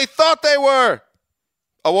are who they thought they were.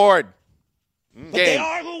 Award. But they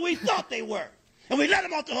are who we thought they were, and we let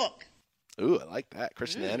them off the hook. Ooh, I like that.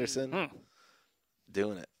 Christian Anderson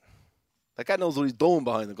doing it. That guy knows what he's doing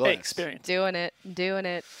behind the glass. Hey, experience. Doing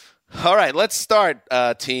it. All right, let's start,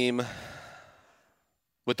 team,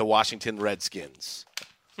 with the Washington Redskins.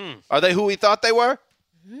 Are they who we thought they were?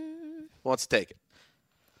 Who wants to take it?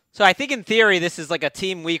 So I think in theory this is like a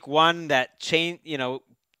team week 1 that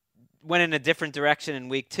went in a different direction in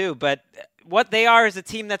week 2. But what they are is a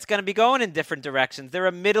team that's going to be going in different directions. They're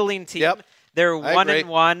a middling team. Yep. They're I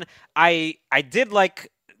 1-1. I did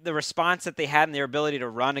like the response that they had and their ability to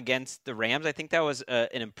run against the Rams. I think that was an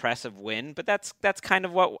impressive win. But that's kind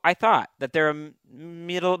of what I thought, that they're a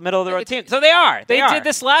middle of the road team. So they are. They did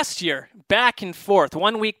this last year, back and forth.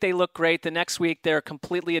 One week they look great. The next week they're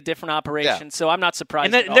completely a different operation. Yeah. So I'm not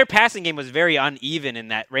surprised. And their passing game was very uneven in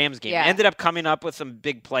that Rams game. Yeah. They ended up coming up with some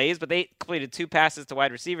big plays, but they completed 2 passes to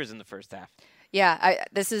wide receivers in the first half. Yeah,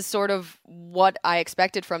 this is sort of what I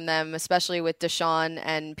expected from them, especially with Deshaun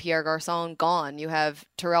and Pierre Garçon gone. You have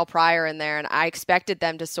Terrell Pryor in there, and I expected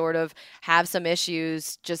them to sort of have some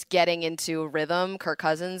issues just getting into rhythm, Kirk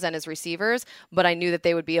Cousins and his receivers, but I knew that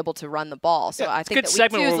they would be able to run the ball. So I think it's a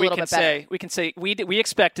that good segment week 2 is where a little bit better. we can say we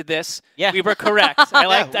expected this. Yeah. We were correct. I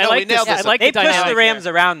like this. I like They the pushed dynamic the Rams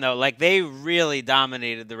there. around, though. Like, they really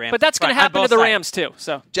dominated the Rams. But that's going to happen to the Rams, too.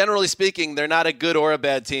 So Generally speaking, they're not a good or a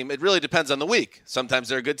bad team. It really depends on the week. Sometimes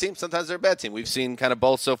they're a good team, sometimes they're a bad team. We've seen kind of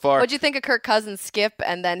both so far. What'd you think of Kirk Cousins skip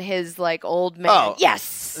and then his old man? Oh,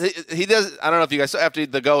 yes. He does. I don't know if you guys saw after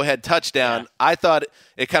the go-ahead touchdown. Yeah. I thought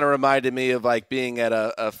it kind of reminded me of being at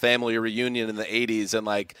a family reunion in the 80s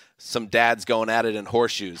and some dads going at it in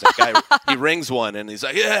horseshoes. That guy, he rings one and he's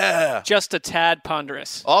like, yeah. Just a tad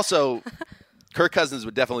ponderous. Also, Kirk Cousins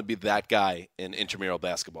would definitely be that guy in intramural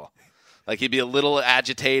basketball. He'd be a little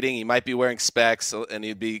agitating. He might be wearing specs and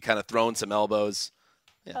he'd be kind of throwing some elbows.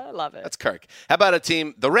 Yeah. I love it. That's Kirk. How about a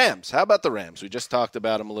team, the Rams? How about the Rams? We just talked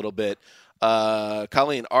about them a little bit.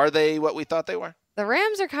 Colleen, are they what we thought they were? The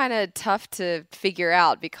Rams are kind of tough to figure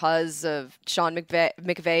out because of Sean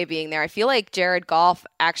McVay being there. I feel like Jared Goff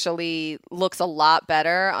actually looks a lot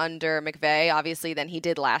better under McVay, obviously, than he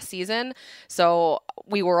did last season. So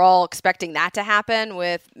we were all expecting that to happen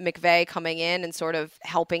with McVay coming in and sort of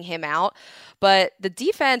helping him out. But the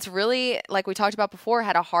defense really, like we talked about before,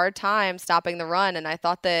 had a hard time stopping the run. And I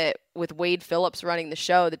thought that with Wade Phillips running the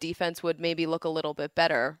show, the defense would maybe look a little bit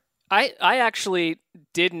better. I actually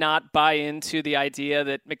did not buy into the idea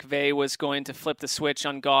that McVay was going to flip the switch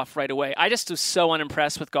on Goff right away. I just was so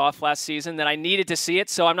unimpressed with Goff last season that I needed to see it,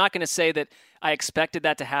 so I'm not going to say that I expected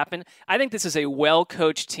that to happen. I think this is a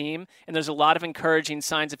well-coached team, and there's a lot of encouraging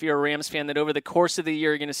signs if you're a Rams fan that over the course of the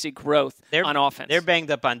year you're going to see growth on offense. They're banged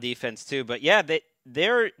up on defense too, but yeah,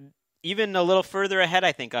 they're even a little further ahead,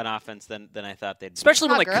 I think, on offense than I thought they'd be. Especially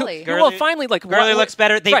when Gurley, finally Gurley looks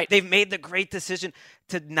better. Right. They've made the great decision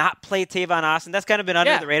to not play Tavon Austin. That's kind of been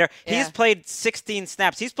under the radar. Yeah. He's played 16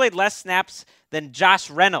 snaps. He's played less snaps than Josh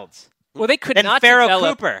Reynolds. Well, they could and not Pharaoh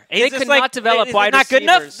develop. Cooper. They could not develop wide not good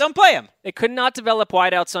receivers. enough. Don't play him. They could not develop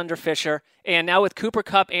wideouts under Fisher, and now with Cooper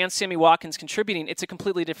Kupp and Sammy Watkins contributing, it's a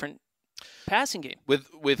completely different passing game.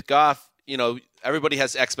 With Goff, everybody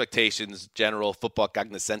has expectations. General football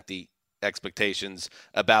cognoscenti expectations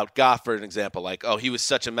about Goff, for an example, he was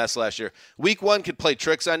such a mess last year. Week 1 could play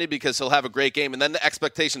tricks on you because he'll have a great game, and then the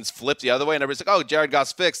expectations flip the other way, and everybody's like, oh, Jared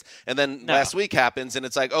Goff's fixed, and then last week happens, and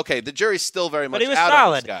it's like, okay, the jury's still very much but he was out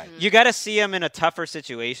solid. on this guy. You got to see him in a tougher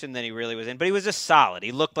situation than he really was in, but he was just solid.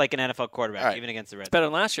 He looked like an NFL quarterback, even against the Reds. It's better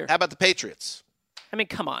than last year. How about the Patriots? I mean,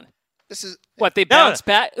 come on. This is what they bounced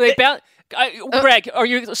back. Greg,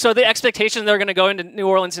 so the expectation they're going to go into New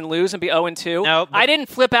Orleans and lose and be 0-2? No, I didn't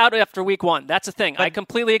flip out after week 1. That's the thing. I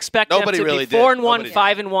completely expect them to really be 4-1,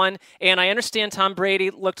 5-1, and I understand Tom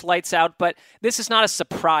Brady looked lights out, but this is not a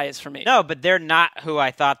surprise for me. No, but they're not who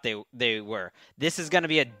I thought they were. This is going to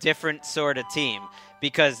be a different sort of team.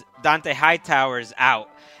 because Dante Hightower's out.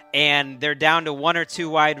 And they're down to 1 or 2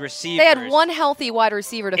 wide receivers. They had one healthy wide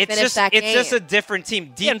receiver to finish that game. It's just a different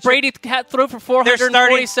team. And Brady threw for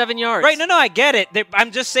 447 yards. Right, no, I get it.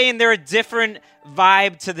 I'm just saying they're a different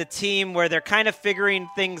vibe to the team where they're kind of figuring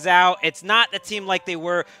things out. It's not the team like they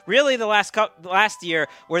were really the last year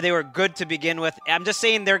where they were good to begin with. I'm just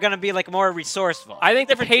saying they're going to be like more resourceful. I think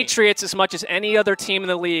the Patriots, as much as any other team in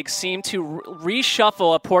the league, seem to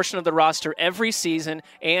reshuffle a portion of the roster every season,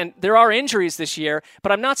 and there are injuries this year,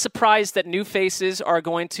 but I'm not surprised that new faces are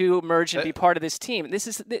going to emerge and be part of this team.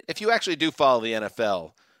 If you actually do follow the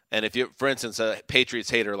NFL, and if you're, for instance, a Patriots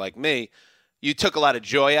hater like me, you took a lot of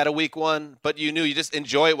joy out of week 1, but you knew you just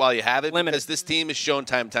enjoy it while you have it because this team has shown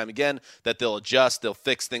time and time again that they'll adjust, they'll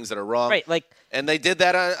fix things that are wrong. Right, and they did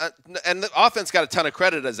that, and the offense got a ton of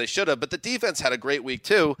credit as they should have, but the defense had a great week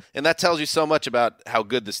too, and that tells you so much about how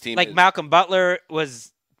good this team is. Like Malcolm Butler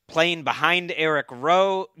was playing behind Eric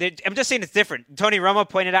Rowe. I'm just saying it's different. Tony Romo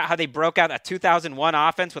pointed out how they broke out a 2001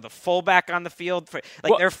 offense with a fullback on the field.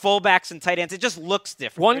 Their fullbacks and tight ends. It just looks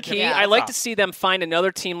different. One key, I like to see them find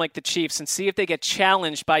another team like the Chiefs and see if they get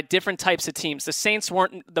challenged by different types of teams. The Saints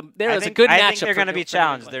weren't. There is a good matchup. I think they're going to be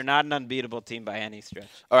challenged. They're not an unbeatable team by any stretch.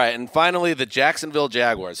 All right, and finally, the Jacksonville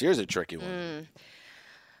Jaguars. Here's a tricky one.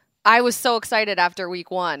 I was so excited after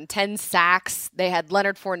week 1. 10 sacks. They had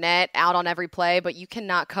Leonard Fournette out on every play, but you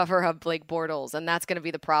cannot cover up Blake Bortles, and that's going to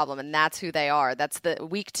be the problem, and that's who they are.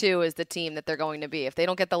 Week 2 is the team that they're going to be. If they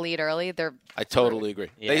don't get the lead early, I totally agree.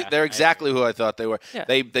 Yeah, they're exactly who I thought they were. Yeah.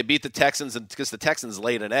 They beat the Texans because the Texans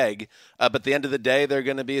laid an egg, but at the end of the day, they're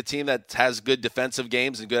going to be a team that has good defensive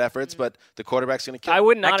games and good efforts, but the quarterback's going to kill. I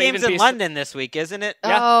would not that game's even in London this week, isn't it?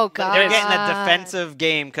 Yeah. Oh, God. They're getting a defensive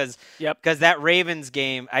game because that Ravens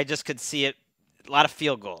game, I just could see it. A lot of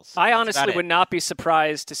field goals. I honestly would not be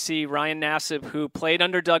surprised to see Ryan Nassib, who played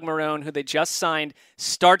under Doug Marrone, who they just signed,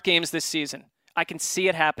 start games this season. I can see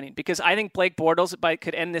it happening because I think Blake Bortles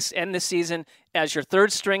could end this season as your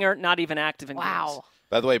third stringer, not even active in games.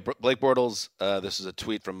 By the way, Blake Bortles, this is a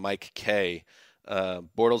tweet from Mike Kay.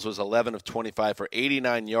 Bortles was 11 of 25 for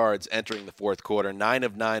 89 yards entering the fourth quarter, 9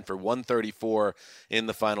 of 9 for 134 in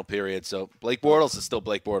the final period. So Blake Bortles is still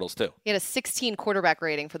Blake Bortles, too. He had a 16 quarterback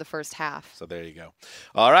rating for the first half. So there you go.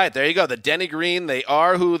 All right, there you go. The Denny Green, they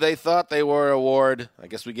are who they thought they were award. I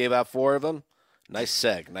guess we gave out 4 of them. Nice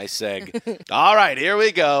seg. All right, here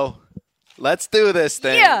we go. Let's do this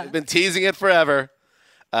thing. Yeah. We've been teasing it forever.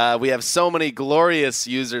 We have so many glorious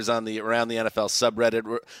users on the Around the NFL subreddit.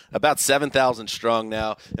 We're about 7,000 strong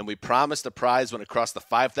now, and we promised a prize when it crossed the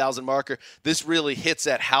 5,000 marker. This really hits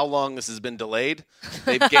at how long this has been delayed.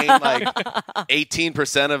 They've gained like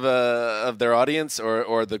 18% of their audience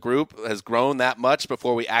or the group has grown that much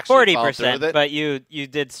before we actually followed through with it. But you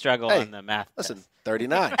did struggle on the math. Listen,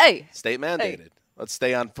 39. Hey. State mandated. Hey. Let's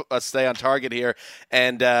stay on target here.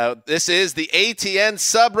 And this is the ATN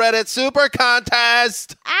subreddit super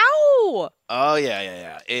contest. Ow! Oh,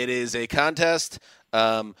 yeah. It is a contest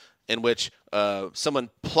in which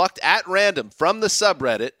someone plucked at random from the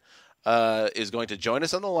subreddit is going to join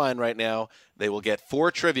us on the line right now. They will get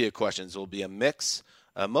 4 trivia questions. It will be a mix,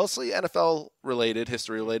 mostly NFL-related,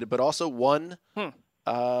 history-related, but also one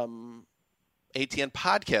ATN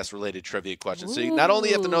podcast-related trivia questions. So you not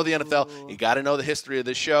only have to know the NFL, you got to know the history of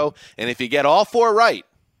this show. And if you get all 4 right,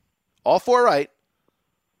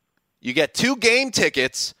 you get 2 game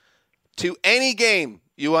tickets to any game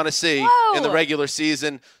you want to see in the regular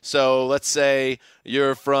season. So let's say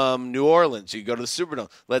you're from New Orleans, you go to the Superdome.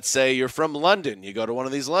 Let's say you're from London, you go to one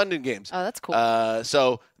of these London games. Oh, that's cool.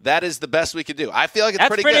 So that is the best we could do. I feel like it's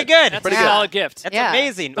pretty good. That's a solid gift. That's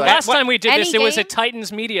amazing. The last time we did this, it was a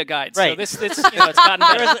Titans media guide. So this it's gotten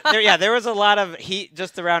better. There was a lot of heat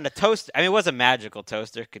just around a toaster. I mean, it was a magical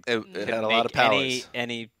toaster. It had a lot of powers.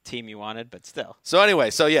 Any team you wanted, but still. So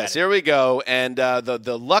anyway, yes, here we go. And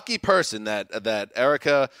the lucky person that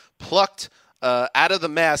Erica plucked out of the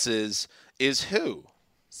masses is who?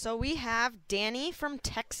 So we have Danny from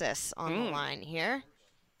Texas on the line here.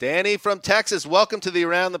 Danny from Texas, welcome to the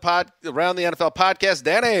Around the NFL podcast.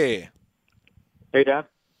 Danny. Hey, Dan.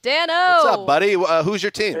 Dano. What's up, buddy? Who's your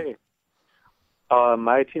team? Hey.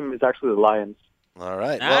 My team is actually the Lions. All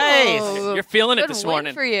right. Nice. You're feeling it this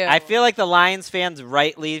morning. For you. I feel like the Lions fans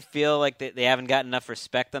rightly feel like they haven't got enough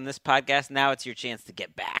respect on this podcast. Now it's your chance to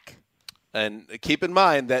get back. And keep in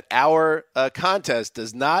mind that our contest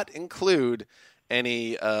does not include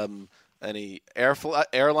any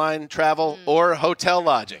airline travel or hotel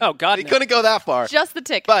lodging. Oh, God, we couldn't go that far. Just the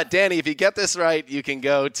ticket. But, Danny, if you get this right, you can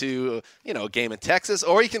go to a game in Texas,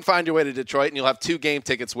 or you can find your way to Detroit, and you'll have 2 game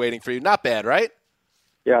tickets waiting for you. Not bad, right?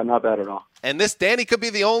 Yeah, not bad at all. And Danny could be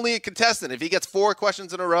the only contestant. If he gets 4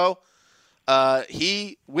 questions in a row,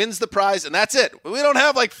 he wins the prize, and that's it. We don't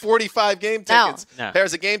have like 45 game tickets,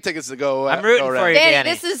 pairs of game tickets to go. I'm rooting for you,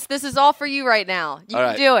 Danny. This is all for you right now. You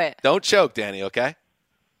can do it. Don't choke, Danny. Okay.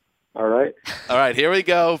 All right. All right. Here we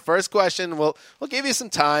go. First question. We'll give you some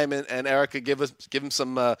time, and Erica give him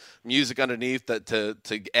some music underneath to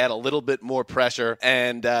add a little bit more pressure.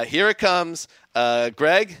 And here it comes.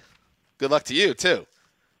 Greg, good luck to you too,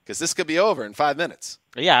 because this could be over in 5 minutes.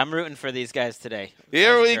 Yeah, I'm rooting for these guys today.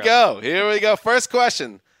 Here we go. First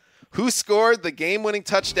question. Who scored the game-winning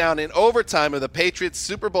touchdown in overtime of the Patriots'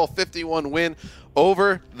 Super Bowl 51 win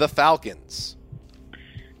over the Falcons?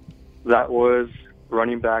 That was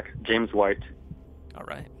running back James White. All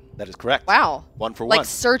right. That is correct. Wow. 1 for 1. Like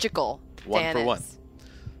surgical. 1 for 1.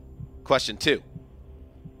 Question 2.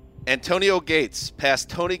 Antonio Gates passed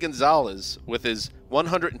Tony Gonzalez with his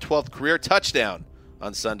 112th career touchdown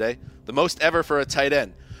on Sunday, the most ever for a tight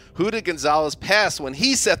end. Who did Gonzalez pass when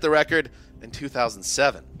he set the record in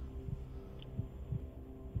 2007?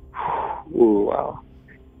 Ooh, wow.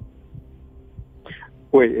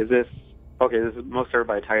 Wait, is this this is most ever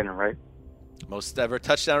by a tight end, right? Most ever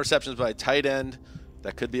touchdown receptions by a tight end.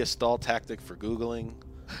 That could be a stall tactic for Googling.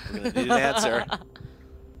 We're going to need an answer.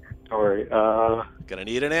 All right. Going to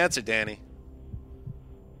need an answer, Danny.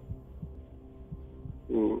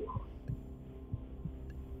 Ooh.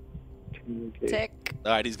 Tick.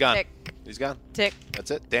 All right, he's gone. Tick. He's gone. Tick.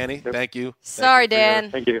 That's it. Danny, thank you. Sorry, Dan.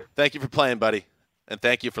 Thank you. Thank you for playing, buddy. And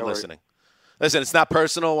thank you for listening. Listen, it's not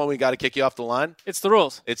personal when we got to kick you off the line. It's the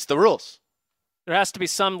rules. It's the rules. There has to be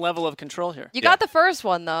some level of control here. You got the first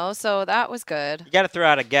one, though, so that was good. You got to throw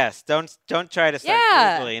out a guess. Don't try to start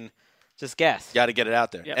Googling. Just guess. Got to get it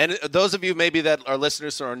out there. Yep. And those of you maybe that are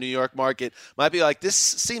listeners to our New York market might be like, this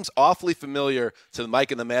seems awfully familiar to the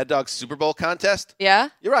Mike and the Mad Dog Super Bowl contest. Yeah?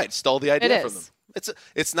 You're right. Stole the idea It from is. them.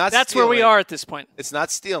 It's not That's stealing. where we are at this point. It's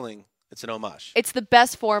not stealing. It's an homage. It's the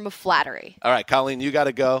best form of flattery. All right, Colleen, you got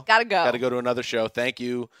to go. Gotta go. Got to go to another show. Thank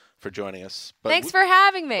you for joining us. But Thanks for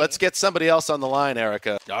having me. Let's get somebody else on the line,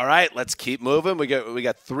 Erica. All right, let's keep moving. We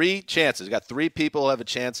got 3 chances. We got 3 people who have a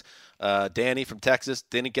chance. Danny from Texas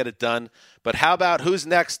didn't get it done. But how about who's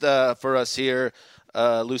next for us here,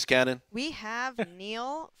 Loose Cannon? We have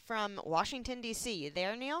Neil from Washington, D.C. You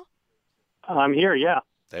there, Neil? I'm here, yeah.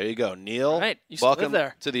 There you go. Neil, right, you still welcome live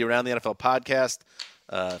there. to the Around the NFL podcast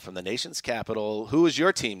from the nation's capital. Who is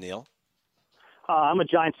your team, Neil? I'm a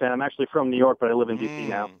Giants fan. I'm actually from New York, but I live in D.C.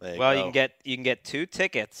 now. Well, you can get 2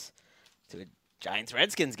 tickets to a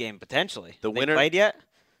Giants-Redskins game, potentially. The They winner played yet?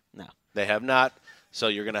 No. They have not. So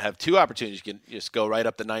you're going to have 2 opportunities. You can just go right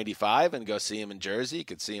up to 95 and go see him in Jersey. You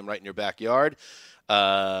could see him right in your backyard.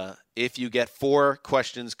 If you get 4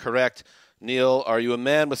 questions correct, Neil, are you a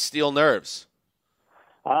man with steel nerves?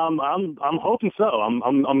 I'm hoping so.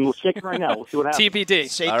 I'm shaking right now. We'll see what happens.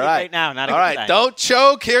 TBD. Shake All it right. right now. Not a All good right, time. don't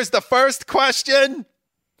choke. Here's the first question.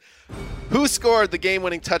 Who scored the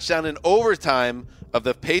game-winning touchdown in overtime of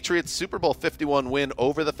the Patriots' Super Bowl 51 win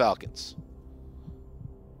over the Falcons?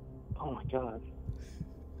 Oh, my God.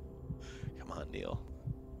 Come on, Neil.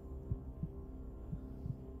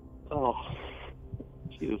 Oh.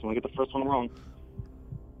 Jesus, I'm going to get the first one wrong.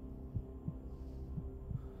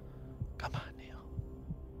 Come on,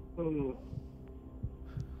 Neil.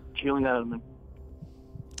 Julian Edelman.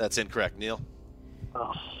 That's incorrect, Neil.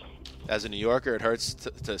 Oh. As a New Yorker, it hurts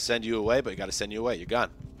to send you away, but you got to send you away. You're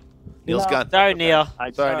gone. Neil's gone. Sorry, Neil.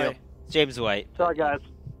 Sorry, Neil. James White. Sorry, guys.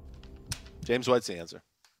 James White's the answer.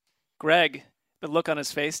 Greg, the look on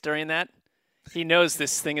his face during that, he knows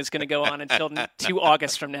this thing is going to go on until 2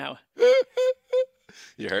 August from now.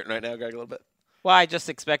 You hurting right now, Greg, a little bit? Well, I just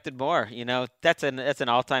expected more. You know, that's an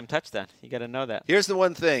all-time touchdown. You got to know that. Here's the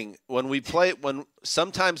one thing: when we play,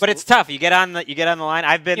 sometimes, but it's tough. You get on the line.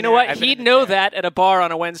 I've been. You know what? He'd know that at a bar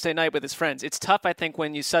on a Wednesday night with his friends. It's tough, I think,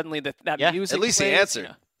 when you suddenly that music. At least plays, he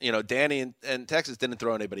answered. You know, Danny and Texas didn't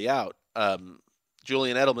throw anybody out.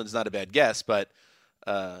 Julian Edelman's not a bad guess, but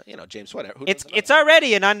James White. It's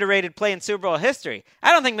already an underrated play in Super Bowl history.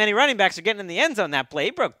 I don't think many running backs are getting in the end zone that play.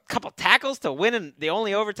 He broke a couple tackles to win in the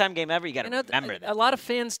only overtime game ever. You got to remember that. A lot of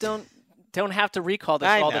fans don't have to recall this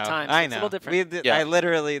all the time. So I it's know. a little different.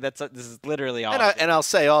 This is literally all. And I'll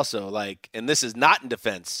say also, and this is not in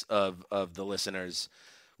defense of the listeners.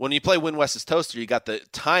 When you play Win West's Toaster, you got the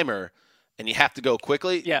timer, and you have to go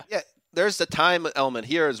quickly. Yeah. There's the time element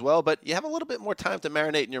here as well, but you have a little bit more time to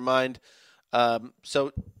marinate in your mind.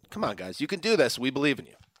 So come on, guys, you can do this. We believe in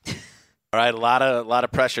you. All right, a lot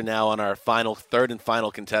of pressure now on our third and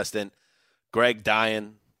final contestant, Greg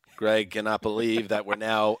Dyan. Greg cannot believe that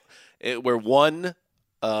we're one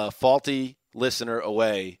faulty listener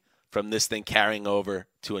away from this thing carrying over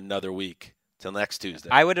to another week till next Tuesday.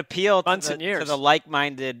 I would appeal to the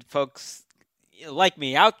like-minded folks like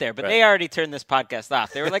me out there, but they already turned this podcast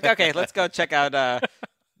off. They were like, okay, let's go check out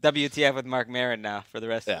WTF with Mark Maron now for the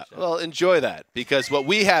rest of the show. Well, enjoy that, because what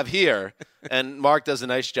we have here, and Mark does a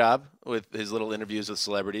nice job with his little interviews with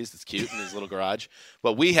celebrities. It's cute in his little garage.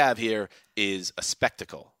 What we have here is a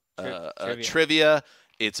spectacle, trivia.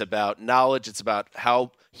 It's about knowledge. It's about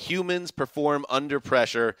how humans perform under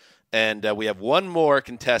pressure. And we have one more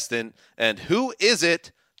contestant. And who is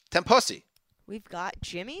it? Temposi. We've got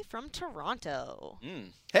Jimmy from Toronto.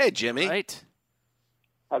 Hey, Jimmy. Right.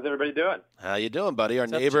 How's everybody doing? How you doing, buddy? Our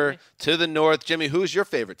neighbor to the north. Jimmy, who's your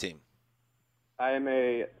favorite team? I am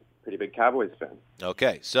a pretty big Cowboys fan.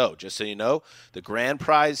 Okay, so just so you know, the grand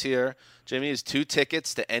prize here, Jimmy, is 2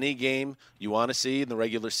 tickets to any game you want to see in the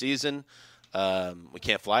regular season. We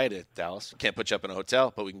can't fly to Dallas. We can't put you up in a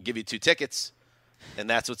hotel, but we can give you 2 tickets, and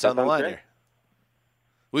that's what's on the line here.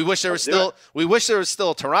 We wish there was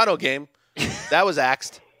still a Toronto game. That was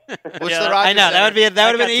axed. I know that would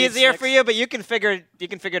have been easier for you, but you can figure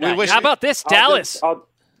it out. How about this, Dallas,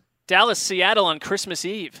 Seattle on Christmas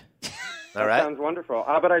Eve? All right, sounds wonderful.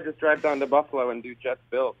 How about I just drive down to Buffalo and do Jets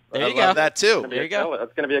Bills? There you go. I love that too. There you go.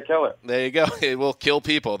 That's going to be a killer. There you go. It will kill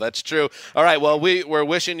people. That's true. All right. Well, we're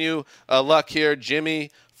wishing you luck here,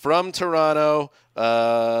 Jimmy from Toronto.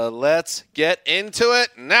 Let's get into it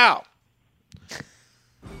now.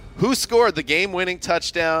 Who scored the game-winning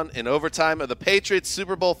touchdown in overtime of the Patriots'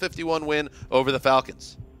 Super Bowl 51 win over the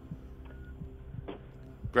Falcons?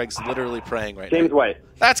 Greg's literally praying right now. James White.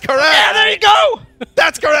 That's correct. Yeah, there you go.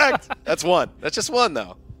 That's correct. That's one. That's just one,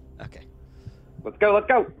 though. Okay. Let's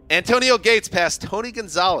go. Antonio Gates passed Tony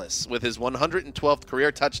Gonzalez with his 112th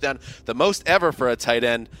career touchdown, the most ever for a tight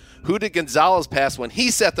end. Who did Gonzalez pass when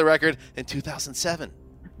he set the record in 2007?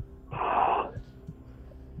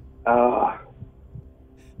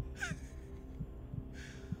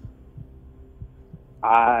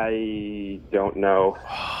 I don't know.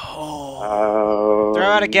 Throw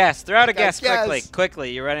out a guess. Quickly.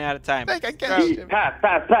 You're running out of time. Pass.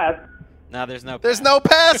 No, there's no pass. There's no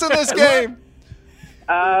pass in this game.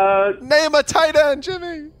 Name a tight end,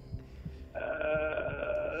 Jimmy.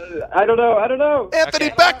 I don't know. Anthony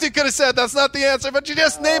Beckton could have said that's not the answer, but you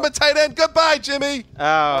just name a tight end. Goodbye, Jimmy.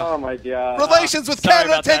 Oh my God. Relations with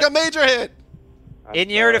Canada take a major hit. In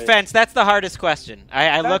your defense, that's the hardest question.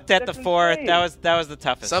 I looked at the 4. That was the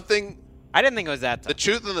toughest. I didn't think it was that tough. The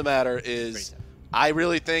truth of the matter is, I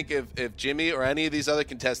really think if Jimmy or any of these other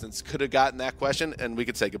contestants could have gotten that question, and we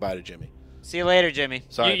could say goodbye to Jimmy. See you later, Jimmy.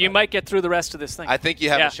 Sorry, you might get through the rest of this thing. I think you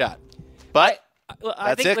have a shot. But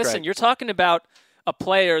I think, listen, Greg. You're talking about a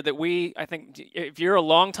player that I think if you're a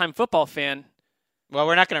longtime football fan. Well,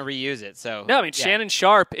 we're not going to reuse it. So no, I mean, Shannon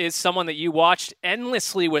Sharp is someone that you watched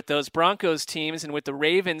endlessly with those Broncos teams and with the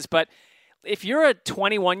Ravens. But if you're a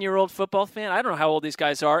 21-year-old football fan, I don't know how old these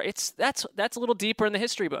guys are. That's a little deeper in the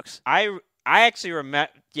history books. I actually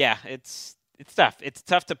remember. Yeah, it's tough. It's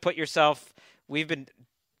tough to put yourself. We've been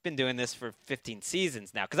doing this for 15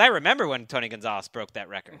 seasons now, because I remember when Tony Gonzalez broke that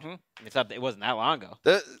record. Mm-hmm. It wasn't that long ago.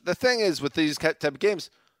 The thing is with these type of games,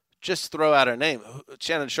 just throw out a name.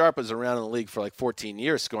 Shannon Sharp was around in the league for like 14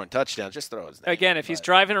 years scoring touchdowns. Just throw his name. Again, if he's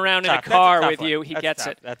driving around in a car with you, he gets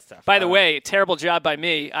it. That's tough. By the way, terrible job by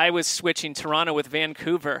me. I was switching Toronto with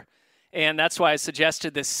Vancouver, and that's why I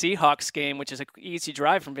suggested this Seahawks game, which is an easy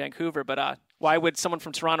drive from Vancouver. But why would someone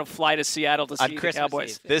from Toronto fly to Seattle to see the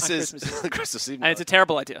Cowboys? This is Christmas Eve. And it's a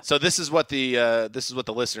terrible idea. So this is what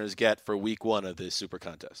the listeners get for week 1 of the Super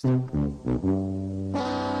Contest.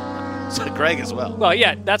 So Greg as well. Well,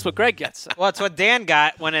 yeah, that's what Greg gets. Well, it's what Dan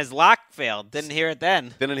got when his lock failed. Didn't hear it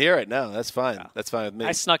then. Didn't hear it. No, that's fine. Yeah. That's fine with me.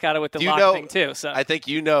 I snuck out of it with the lock thing too. So I think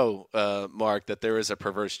Mark, that there is a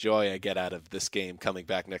perverse joy I get out of this game coming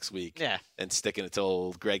back next week. Yeah. And sticking it to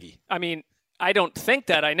old Greggy. I mean, I don't think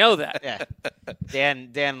that. I know that. Yeah.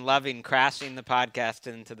 Dan loving crashing the podcast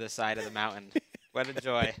into the side of the mountain. What a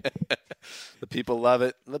joy. The people love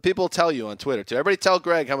it. The people tell you on Twitter, too. Everybody tell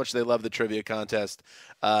Greg how much they love the trivia contest.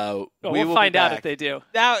 We'll find out if they do.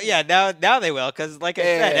 Now they will, because like I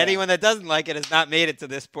said, anyone that doesn't like it has not made it to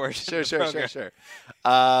this portion. Sure.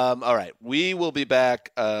 All right. We will be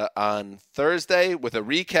back on Thursday with a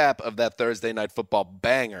recap of that Thursday Night Football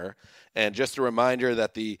banger. And just a reminder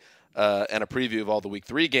that and a preview of all the Week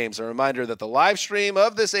 3 games. A reminder that the live stream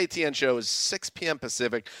of this ATN show is 6 p.m.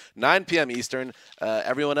 Pacific, 9 p.m. Eastern.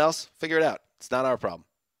 Everyone else, figure it out. It's not our problem.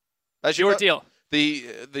 Your deal.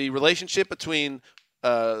 The relationship between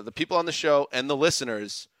the people on the show and the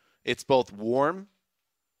listeners, it's both warm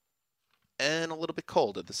and a little bit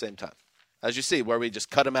cold at the same time. as you see, where we just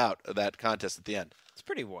cut him out of that contest at the end. It's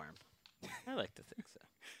pretty warm. I like to think so.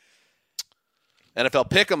 NFL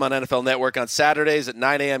Pick'em on NFL Network on Saturdays at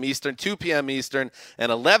 9 a.m. Eastern, 2 p.m. Eastern,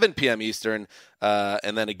 and 11 p.m. Eastern.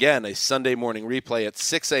 And then again, a Sunday morning replay at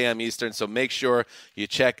 6 a.m. Eastern. So make sure you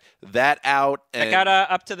check that out. Check out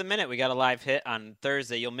Up to the Minute. We got a live hit on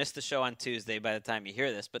Thursday. You'll miss the show on Tuesday by the time you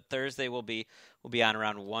hear this, but Thursday we'll be on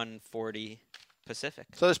around 1:40 Pacific.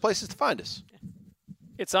 So there's places to find us. Yeah.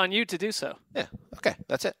 It's on you to do so. Yeah. Okay.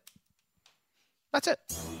 That's it. That's it.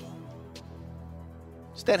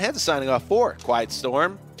 Stan Hansa signing off for Quiet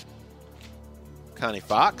Storm, Connie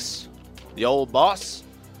Fox, the old boss,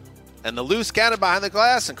 and the loose cannon behind the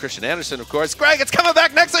glass, and Christian Anderson, of course. Greg, it's coming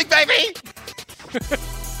back next week, baby!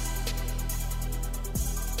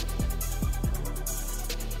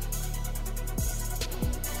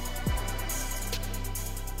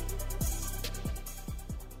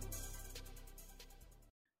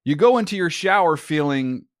 You go into your shower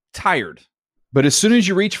feeling tired, but as soon as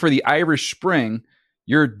you reach for the Irish Spring,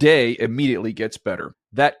 your day immediately gets better.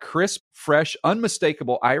 That crisp, fresh,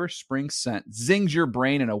 unmistakable Irish Spring scent zings your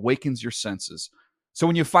brain and awakens your senses. So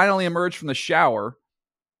when you finally emerge from the shower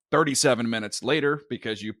 37 minutes later,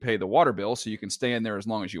 because you pay the water bill so you can stay in there as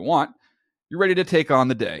long as you want, you're ready to take on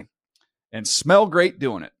the day and smell great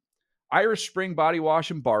doing it. Irish Spring Body Wash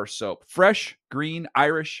and Bar Soap. Fresh, green,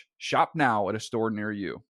 Irish. Shop now at a store near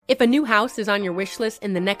you. If a new house is on your wish list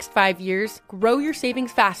in the next 5 years, grow your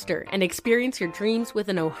savings faster and experience your dreams with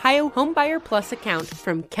an Ohio Homebuyer Plus account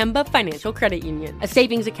from Kemba Financial Credit Union. A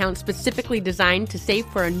savings account specifically designed to save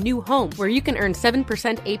for a new home, where you can earn 7%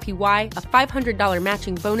 APY, a $500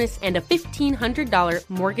 matching bonus, and a $1,500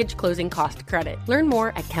 mortgage closing cost credit. Learn more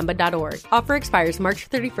at Kemba.org. Offer expires March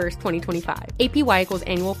 31st, 2025. APY equals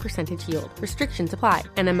annual percentage yield. Restrictions apply.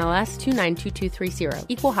 NMLS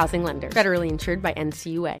 292230. Equal housing lender. Federally insured by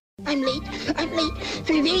NCUA. I'm late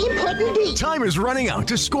for a very important date. Time is running out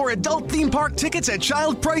to score adult theme park tickets at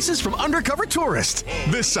child prices from Undercover Tourist.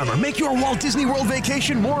 This summer, make your Walt Disney World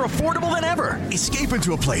vacation more affordable than ever. Escape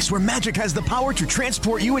into a place where magic has the power to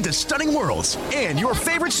transport you into stunning worlds and your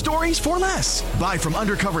favorite stories for less. Buy from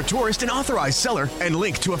Undercover Tourist, an authorized seller, and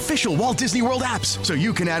link to official Walt Disney World apps so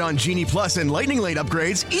you can add on Genie Plus and Lightning Lane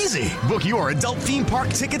upgrades easy. Book your adult theme park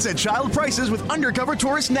tickets at child prices with Undercover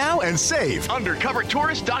Tourist now and save.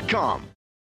 UndercoverTourist.com.